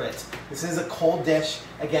to serve it. This is a cold dish,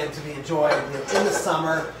 again, to be enjoyed in the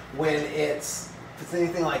summer when if it's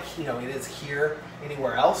anything like it is here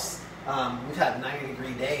anywhere else. We've had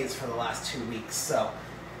 90-degree days for the last 2 weeks, so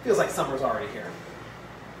it feels like summer's already here.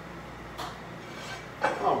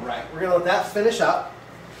 All right, we're gonna let that finish up.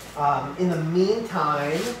 In the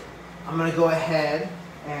meantime, I'm gonna go ahead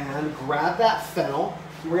and grab that fennel.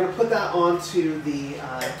 We're gonna put that onto the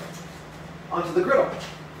griddle.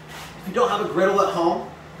 If you don't have a griddle at home,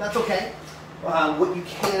 that's okay. What you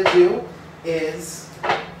can do is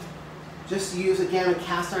just use, again, a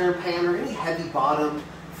cast iron pan or any heavy bottom,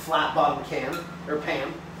 flat bottom can or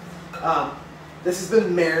pan. This has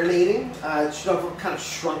been marinating. It should have kind of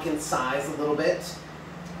shrunk in size a little bit.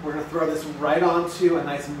 We're going to throw this right onto a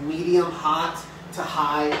nice medium hot to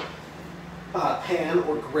high pan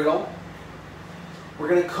or griddle. We're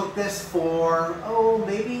going to cook this for,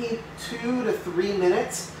 maybe 2 to 3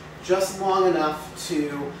 minutes, just long enough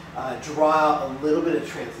to draw out a little bit of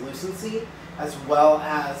translucency as well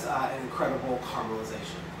as an incredible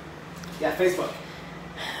caramelization. Yeah, Facebook.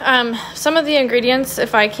 Some of the ingredients,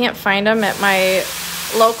 if I can't find them at my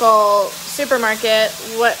local supermarket,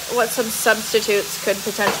 what some substitutes could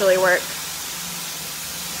potentially work?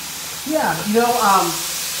 Yeah,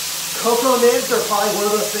 cocoa nibs are probably one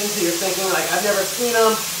of those things that you're thinking, like, I've never seen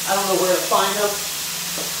them, I don't know where to find them.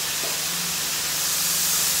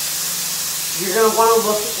 You're going to want to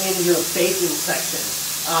look in your baking section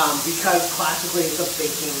because classically it's a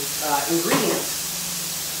baking ingredient.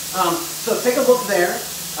 So take a look there.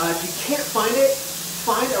 If you can't find it,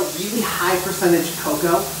 find a really high percentage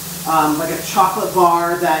cocoa, like a chocolate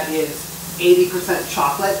bar that is 80%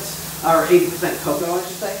 chocolate, or 80% cocoa, I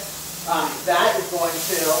should say. That is going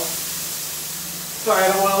to, sorry, I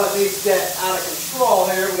don't want to let these get out of control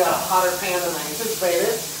here. We got a hotter pan than I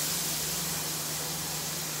anticipated.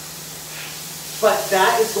 But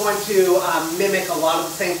that is going to mimic a lot of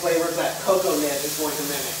the same flavors that cocoa nib is going to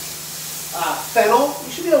mimic. Fennel, you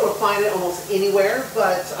should be able to find it almost anywhere,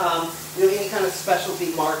 but any kind of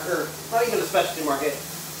specialty market, not even a specialty market.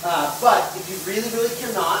 But if you really, really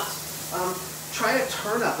cannot, try a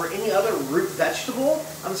turnip or any other root vegetable.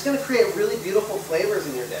 It's going to create really beautiful flavors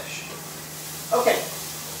in your dish. Okay,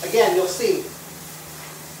 again, you'll see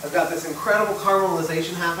I've got this incredible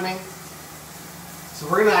caramelization happening. So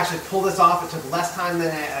we're going to actually pull this off. It took less time than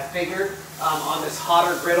I figured on this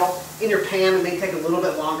hotter griddle. In your pan, it may take a little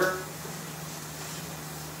bit longer.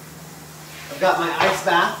 I've got my ice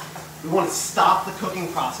bath. We want to stop the cooking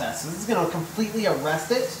process. So this is going to completely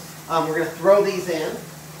arrest it. We're going to throw these in.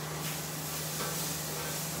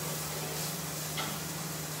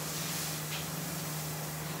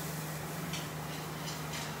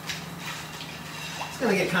 It's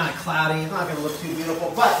going to get kind of cloudy. It's not going to look too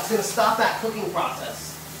beautiful, but it's going to stop that cooking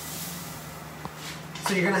process.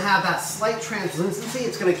 So you're going to have that slight translucency.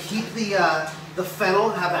 It's going to keep the fennel,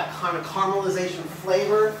 have that kind of caramelization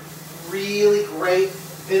flavor. Really great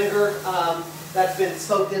vinegar that's been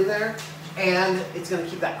soaked in there, and it's going to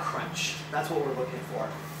keep that crunch. That's what we're looking for. All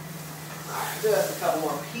right, just a couple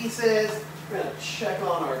more pieces. We're going to check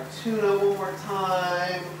on our tuna one more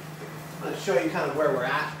time. I'm going to show you kind of where we're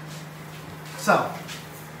at. So,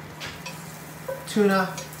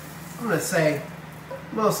 tuna, I'm going to say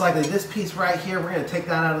most likely this piece right here, we're going to take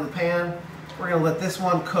that out of the pan. We're going to let this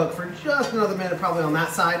one cook for just another minute, probably on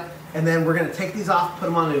that side. And then we're going to take these off, put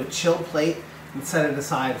them onto a chilled plate, and set it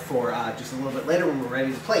aside for just a little bit later when we're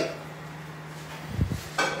ready to plate.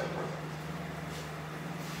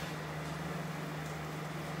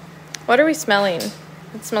 What are we smelling?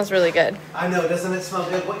 It smells really good. I know, doesn't it smell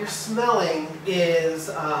good? What you're smelling is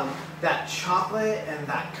that chocolate and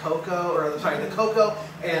that cocoa, or sorry, the cocoa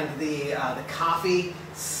and the coffee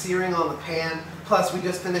searing on the pan. Plus, we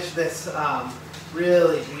just finished this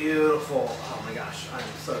really beautiful, oh my gosh, I'm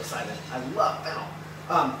so excited. I love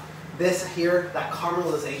that. This here, that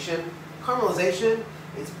caramelization. Caramelization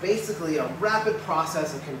is basically a rapid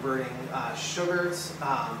process of converting sugars,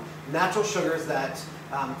 natural sugars that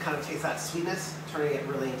kind of taste that sweetness, turning it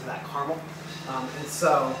really into that caramel. And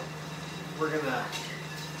so we're gonna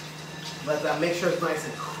let that, make sure it's nice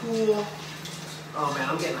and cool. Oh man,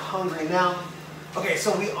 I'm getting hungry now. Okay,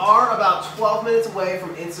 so we are about 12 minutes away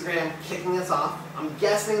from Instagram kicking us off. I'm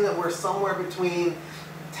guessing that we're somewhere between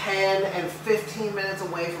 10 and 15 minutes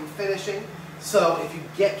away from finishing. So if you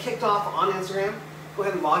get kicked off on Instagram, go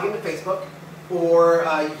ahead and log into Facebook, or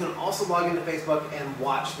you can also log into Facebook and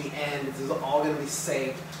watch the end. This is all going to be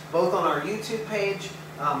saved both on our YouTube page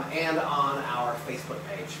and on our Facebook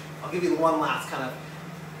page. I'll give you one last kind of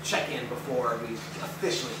check-in before we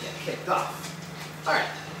officially get kicked off. All right,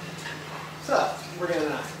 so we're going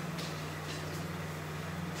to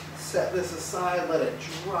set this aside, let it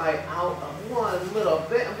dry out one little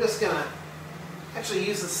bit. I'm just going to actually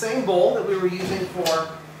use the same bowl that we were using for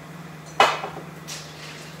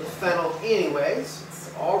the fennel anyways.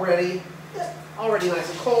 It's already nice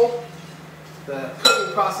and cold. The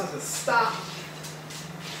cooking process has stopped.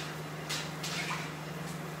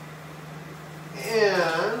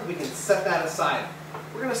 And we can set that aside.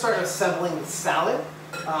 We're going to start assembling the salad.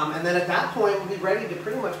 And then at that point, we'll be ready to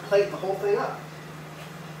pretty much plate the whole thing up.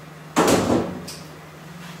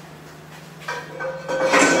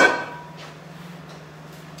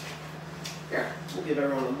 Here, we'll give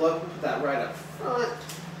everyone a look. We'll put that right up front.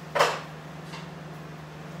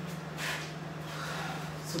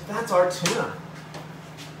 So that's our tuna.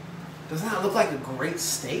 Doesn't that look like a great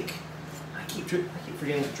steak? I keep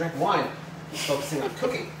forgetting to drink wine. I'm focusing on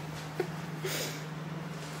cooking.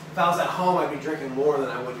 If I was at home, I'd be drinking more than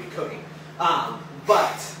I would be cooking.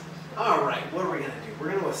 But, all right, what are we going to do? We're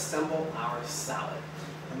going to assemble our salad.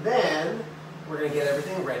 And then we're going to get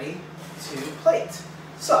everything ready to plate.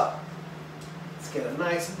 So, let's get a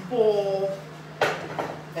nice bowl.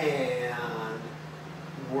 And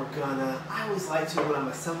we're gonna, I always like to, when I'm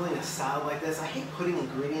assembling a salad like this, I hate putting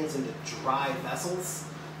ingredients into dry vessels.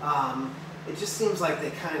 It just seems like they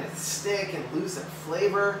kind of stick and lose their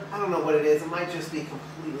flavor. I don't know what it is. It might just be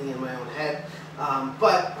completely in my own head.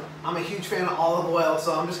 But I'm a huge fan of olive oil,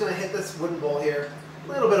 so I'm just going to hit this wooden bowl here. A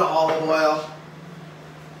little bit of olive oil.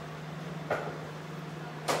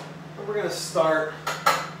 And we're going to start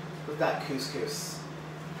with that couscous.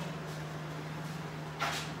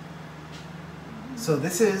 So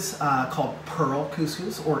this is called pearl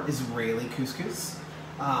couscous or Israeli couscous.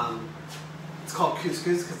 It's called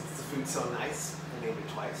couscous because the food's so nice. I named it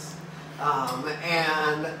twice.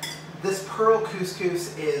 And this pearl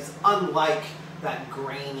couscous is unlike that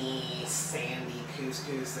grainy, sandy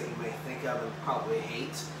couscous that you may think of and probably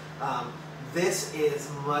hate. This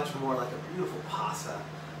is much more like a beautiful pasta.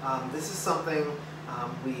 This is something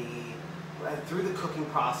through the cooking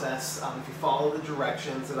process, if you follow the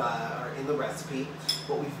directions that are in the recipe,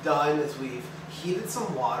 what we've done is we've heated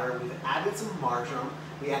some water, we've added some marjoram,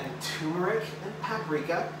 we added turmeric and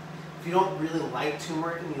paprika. If you don't really like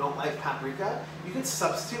turmeric and you don't like paprika, you can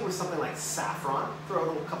substitute with something like saffron.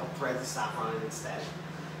 Throw a couple threads of saffron in instead.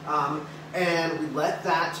 And we let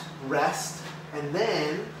that rest, and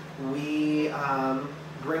then we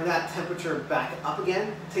bring that temperature back up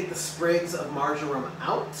again, take the sprigs of marjoram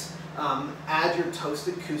out, add your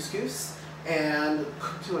toasted couscous, and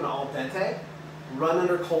cook to an al dente. Run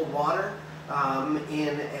under cold water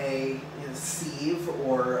in a sieve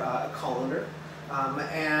or a colander.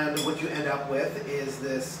 And what you end up with is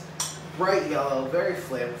this bright yellow, very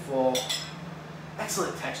flavorful,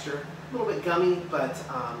 excellent texture. A little bit gummy, but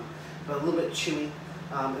a little bit chewy.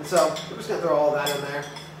 And so we're just going to throw all that in there.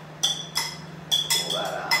 Pull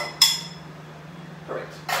that out.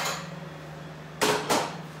 Perfect.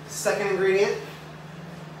 Second ingredient,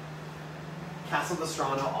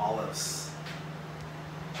 Castelvestrano olives.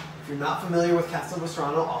 If you're not familiar with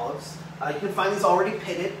Castelvestrano olives, you can find these already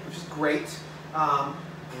pitted, which is great.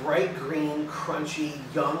 Bright green, crunchy,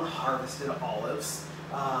 young harvested olives.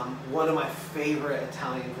 One of my favorite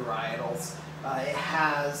Italian varietals. It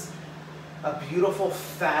has a beautiful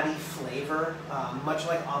fatty flavor, much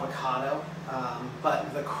like avocado, but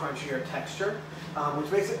with a crunchier texture,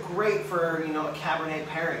 which makes it great for a Cabernet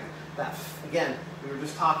pairing. That, again, we were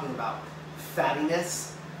just talking about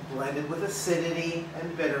fattiness blended with acidity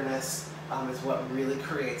and bitterness is what really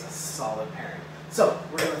creates a solid pairing. So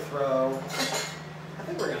we're going to throw I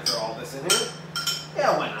think we're gonna throw all this in here.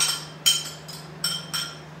 Yeah, why not?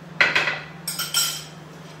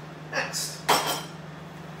 Next,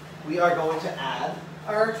 we are going to add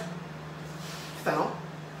our fennel.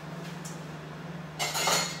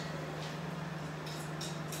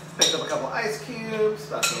 Picked up a couple ice cubes,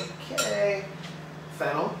 that's okay.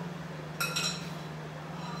 Fennel.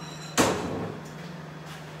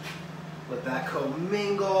 Let that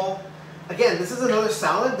commingle. Again, this is another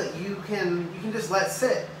salad that you can just let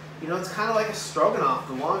sit. You know, it's kind of like a stroganoff.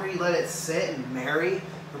 The longer you let it sit and marry,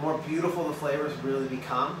 the more beautiful the flavors really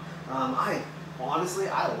become. Honestly,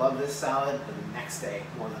 I love this salad the next day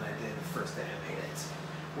more than I did the first day I made it.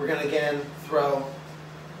 We're gonna again throw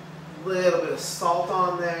a little bit of salt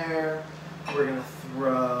on there. We're gonna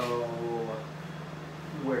throw,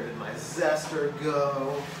 where did my zester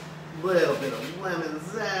go? A little bit of lemon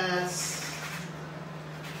zest.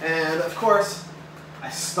 And of course, I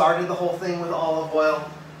started the whole thing with olive oil.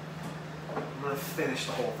 I'm gonna finish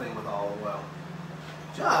the whole thing with olive oil.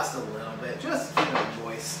 Just a little bit, just to keep it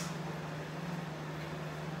moist.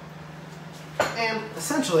 And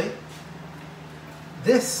essentially,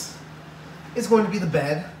 this is going to be the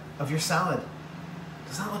bed of your salad.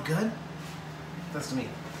 Does that look good? That's to me.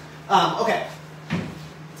 Okay.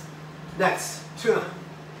 Next, tuna.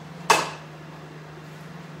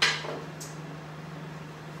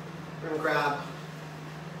 We're gonna grab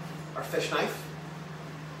our fish knife.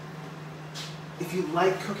 If you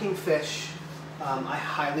like cooking fish, I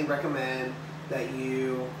highly recommend that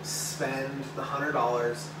you spend the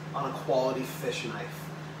 $100 on a quality fish knife.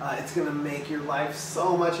 It's gonna make your life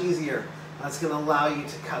so much easier. It's gonna allow you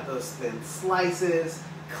to cut those thin slices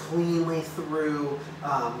cleanly through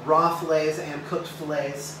raw fillets and cooked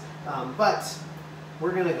fillets. But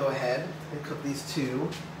we're gonna go ahead and cook these two,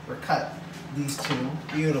 or cut these two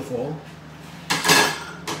beautiful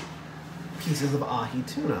pieces of ahi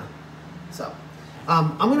tuna. So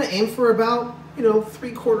I'm gonna aim for about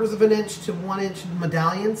 3/4 of an inch to 1 inch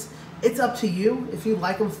medallions. It's up to you. If you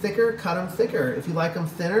like them thicker, cut them thicker. If you like them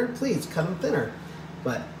thinner, please cut them thinner.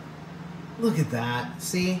 But look at that.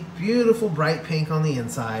 See? Beautiful bright pink on the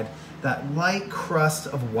inside. That light crust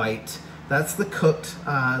of white. That's the cooked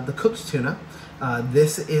tuna.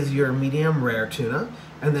 This is your medium rare tuna.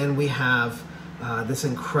 And then we have this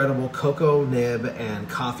incredible cocoa nib and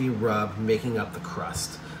coffee rub making up the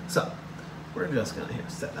crust. So we're just gonna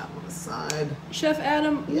set that one aside. Chef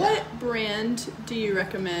Adam, what brand do you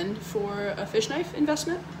recommend for a fish knife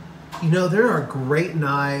investment? There are great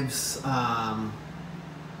knives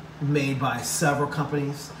made by several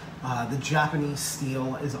companies. The Japanese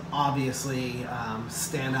steel is obviously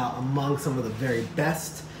stand out among some of the very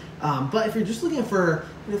best. But if you're just looking for,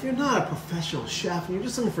 if you're not a professional chef and you're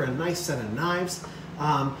just looking for a nice set of knives,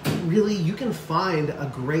 really you can find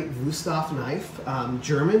a great Wüsthof knife,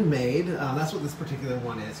 German made. That's what this particular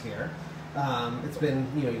one is here. It's been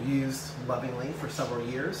used lovingly for several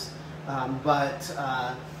years.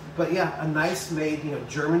 But yeah, a nice made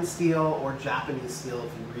German steel or Japanese steel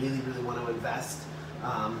if you really, really want to invest.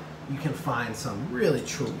 You can find some really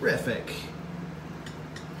terrific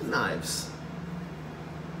knives.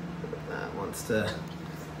 That wants to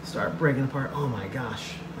start breaking apart. Oh my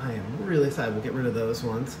gosh, I am really excited. We'll get rid of those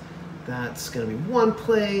ones. That's gonna be one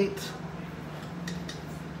plate.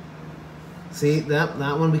 See, that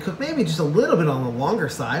one we cooked maybe just a little bit on the longer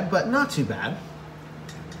side, but not too bad.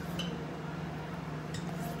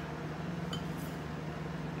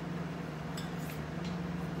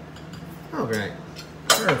 Oh, great.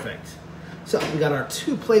 Perfect. So we got our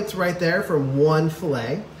 2 plates right there for 1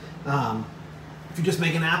 fillet. If you're just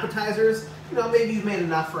making appetizers, maybe you've made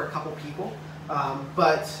enough for a couple people.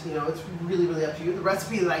 But it's really, really up to you. The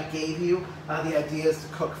recipe that I gave you, the idea is to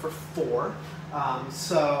cook for 4.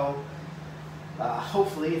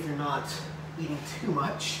 Hopefully, if you're not eating too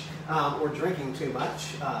much or drinking too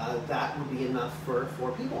much, that would be enough for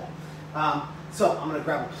 4 people. So I'm going to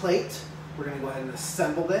grab a plate. We're going to go ahead and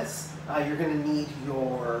assemble this. You're going to need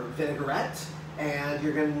your vinaigrette, and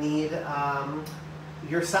you're going to need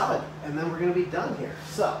your salad, and then we're going to be done here.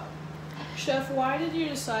 So, Chef, why did you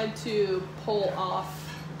decide to pull off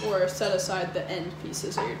or set aside the end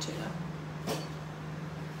pieces of your tuna?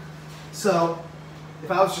 So, if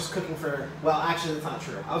I was just cooking for, well, actually that's not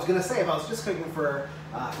true. I was going to say if I was just cooking for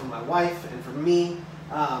my wife and for me,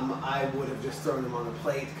 I would have just thrown them on the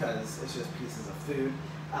plate because it's just pieces of food.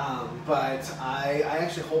 But I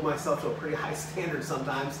actually hold myself to a pretty high standard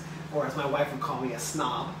sometimes, or as my wife would call me, a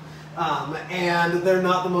snob. And they're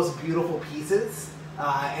not the most beautiful pieces.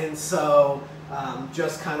 And so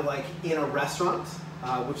just kind of like in a restaurant,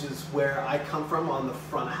 which is where I come from on the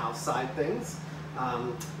front of house side things,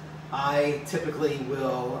 I typically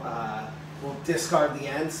will discard the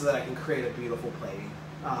ends so that I can create a beautiful plating.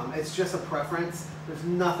 It's just a preference. There's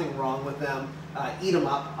nothing wrong with them. Eat them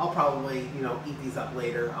up. I'll probably, eat these up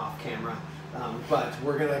later off camera. But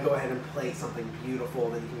we're gonna go ahead and plate something beautiful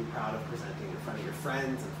that you can be proud of presenting in front of your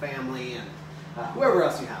friends and family and whoever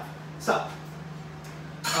else you have. So,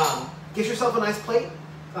 get yourself a nice plate.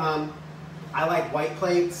 I like white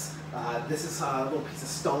plates. This is a little piece of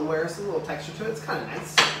stoneware, so a little texture to it. It's kind of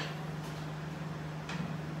nice.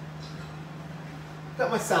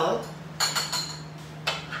 Got my salad.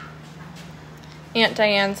 Aunt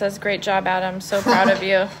Diane says, great job, Adam. So proud of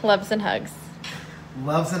you. Loves and hugs.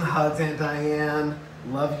 Loves and hugs, Aunt Diane.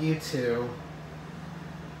 Love you too.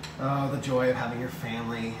 Oh, the joy of having your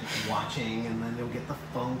family watching, and then you'll get the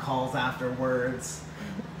phone calls afterwards.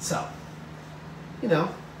 So,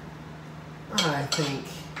 I think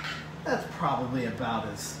that's probably about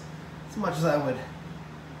as much as I would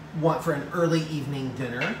want for an early evening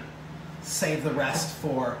dinner. Save the rest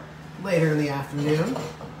for later in the afternoon.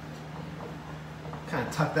 Kind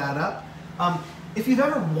of tuck that up. If you've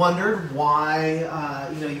ever wondered why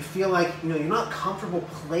you feel like you're not comfortable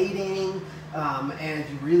plating and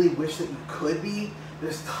you really wish that you could be,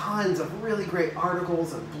 there's tons of really great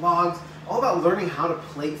articles and blogs all about learning how to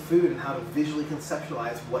plate food and how to visually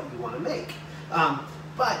conceptualize what you want to make.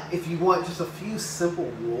 But if you want just a few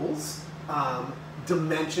simple rules,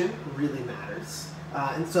 dimension really matters.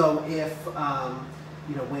 And so if obviously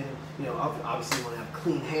you want to have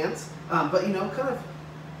clean hands, but kind of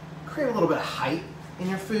create a little bit of height in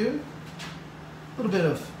your food, a little bit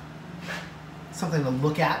of something to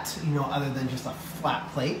look at, other than just a flat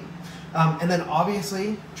plate. And then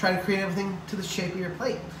obviously try to create everything to the shape of your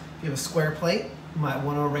plate. If you have a square plate, you might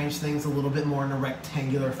want to arrange things a little bit more in a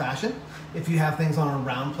rectangular fashion. If you have things on a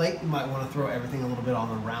round plate, you might want to throw everything a little bit on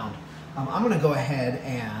the round. I'm going to go ahead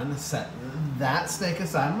and set that steak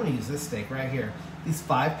aside. I'm going to use this steak right here. These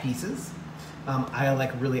 5 pieces. I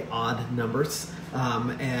like really odd numbers,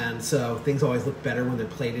 and so things always look better when they're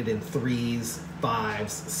plated in 3s, 5s,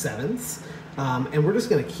 7s. And we're just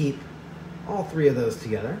going to keep all 3 of those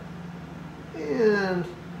together. And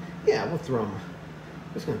yeah, we'll throw them.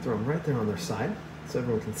 I'm just going to throw them right there on their side so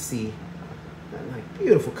everyone can see that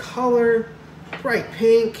beautiful color, bright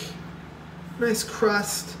pink, nice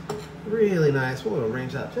crust, really nice. We'll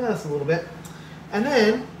arrange that just a little bit. And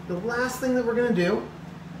then the last thing that we're going to do,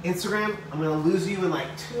 Instagram, I'm going to lose you in like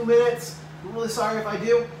 2 minutes. I'm really sorry if I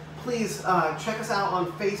do. Please check us out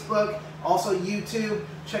on Facebook, also YouTube.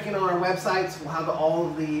 Check in on our websites. We'll have all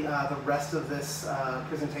of the rest of this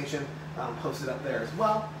presentation posted up there as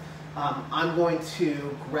well. I'm going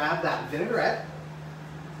to grab that vinaigrette.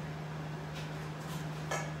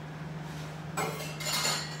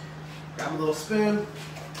 Grab a little spoon.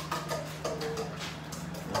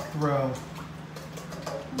 I'll throw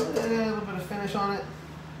a little bit of finish on it.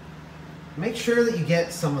 Make sure that you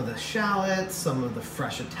get some of the shallots, some of the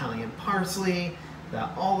fresh Italian parsley,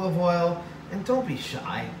 that olive oil, and don't be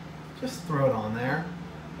shy. Just throw it on there.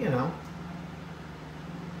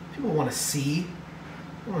 People want to see.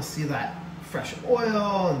 They want to see that fresh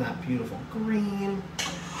oil and that beautiful green.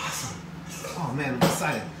 Awesome. Oh man, I'm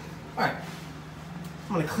excited. All right,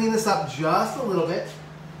 I'm going to clean this up just a little bit.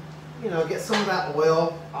 Get some of that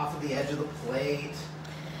oil off of the edge of the plate.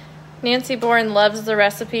 Nancy Bourne loves the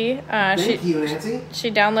recipe. Thank you, Nancy. She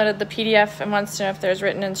downloaded the PDF and wants to know if there's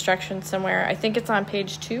written instructions somewhere. I think it's on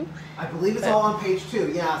page 2. I believe it's all on page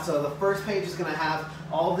 2. Yeah, so the first page is going to have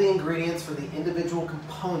all the ingredients for the individual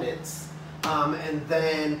components. And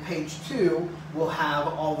then page 2 will have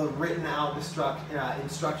all the written out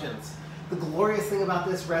instructions. The glorious thing about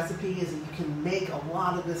this recipe is that you can make a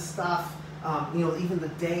lot of this stuff, even the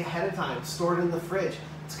day ahead of time, stored in the fridge.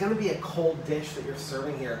 It's going to be a cold dish that you're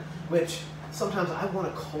serving here, which sometimes I want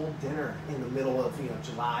a cold dinner in the middle of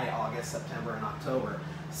July, August, September, and October.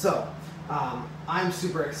 So I'm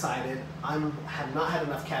super excited. I have not had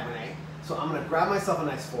enough Cabernet, so I'm going to grab myself a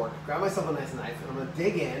nice fork, grab myself a nice knife, and I'm going to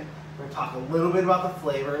dig in. We're going to talk a little bit about the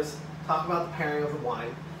flavors, talk about the pairing of the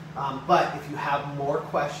wine. But if you have more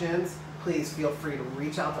questions, please feel free to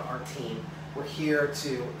reach out to our team. We're here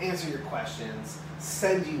to answer your questions,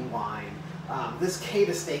 send you wine. This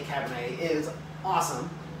CADE Steak Cabernet is awesome.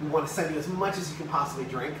 We want to send you as much as you can possibly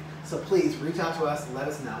drink. So please reach out to us and let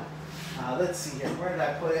us know. Let's see here. Where did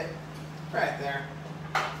I put it? Right there.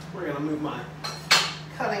 We're going to move my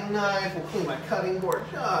cutting knife. We'll clean my cutting board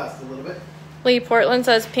just a little bit. Lee Portland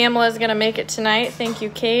says Pamela's going to make it tonight. Thank you,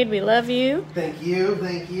 CADE. We love you. Thank you.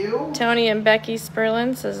 Thank you. Tony and Becky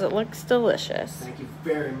Sperlin says it looks delicious. Thank you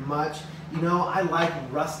very much. I like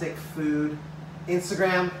rustic food.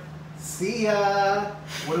 Instagram, See ya.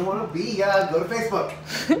 Wouldn't want to be ya. Go to Facebook.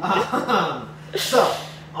 So,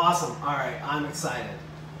 awesome. All right, I'm excited.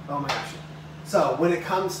 Oh my gosh. So, when it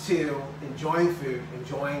comes to enjoying food,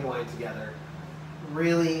 enjoying wine together,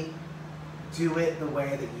 really do it the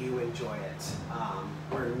way that you enjoy it.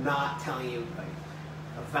 We're not telling you, like,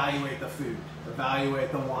 evaluate the food,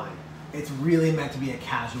 evaluate the wine. It's really meant to be a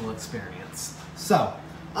casual experience. So,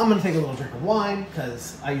 I'm going to take a little drink of wine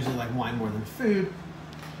because I usually like wine more than food.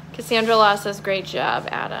 Cassandra Law says, great job,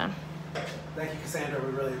 Ada. Thank you, Cassandra.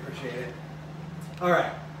 We really appreciate it. All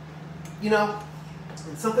right. You know,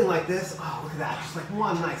 in something like this, oh, look at that. Just like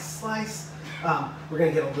one nice slice. We're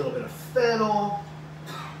going to get a little bit of fennel.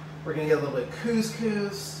 We're going to get a little bit of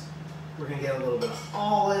couscous. We're going to get a little bit of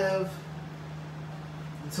olive.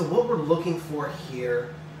 And so what we're looking for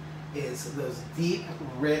here is those deep,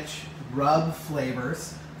 rich rub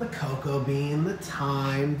flavors. The cocoa bean, the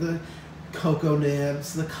thyme, the cocoa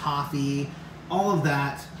nibs, the coffee, all of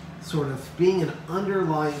that sort of being an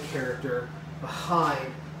underlying character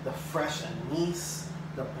behind the fresh anise,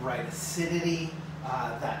 the bright acidity,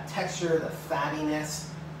 that texture, the fattiness,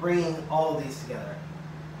 bringing all of these together.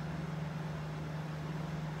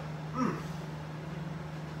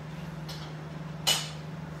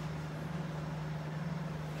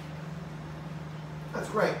 That's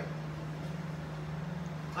great.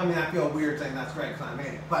 I mean, I feel weird saying that's great because I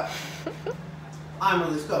made it, but I'm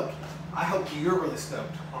really stoked. I hope you're really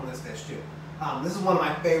stoked on this dish too. This is one of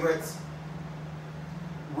my favorites.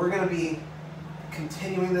 We're going to be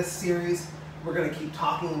continuing this series. We're going to keep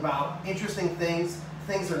talking about interesting things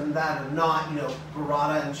that are not, you know,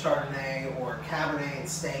 burrata and Chardonnay or Cabernet and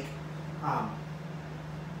steak.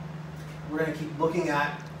 We're going to keep looking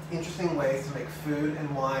at interesting ways to make food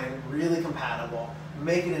and wine really compatible,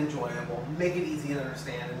 make it enjoyable, make it easy to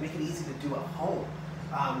understand, and make it easy to do at home.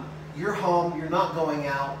 You're home, you're not going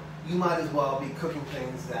out, you might as well be cooking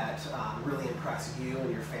things that really impress you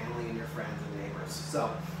and your family and your friends and neighbors.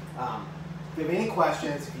 So if you have any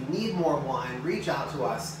questions, if you need more wine, reach out to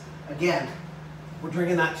us. Again, we're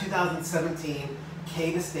drinking that 2017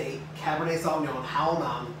 CADE Estate Cabernet Sauvignon Howell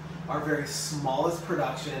Mountain, our very smallest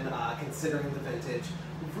production considering the vintage.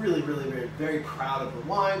 We're really, really, very proud of the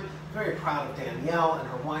wine, very proud of Danielle and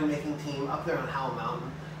her winemaking team up there on Howell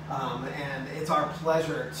Mountain. And it's our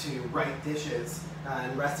pleasure to write dishes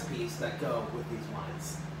and recipes that go with these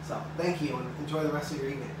wines. So thank you and enjoy the rest of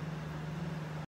your evening.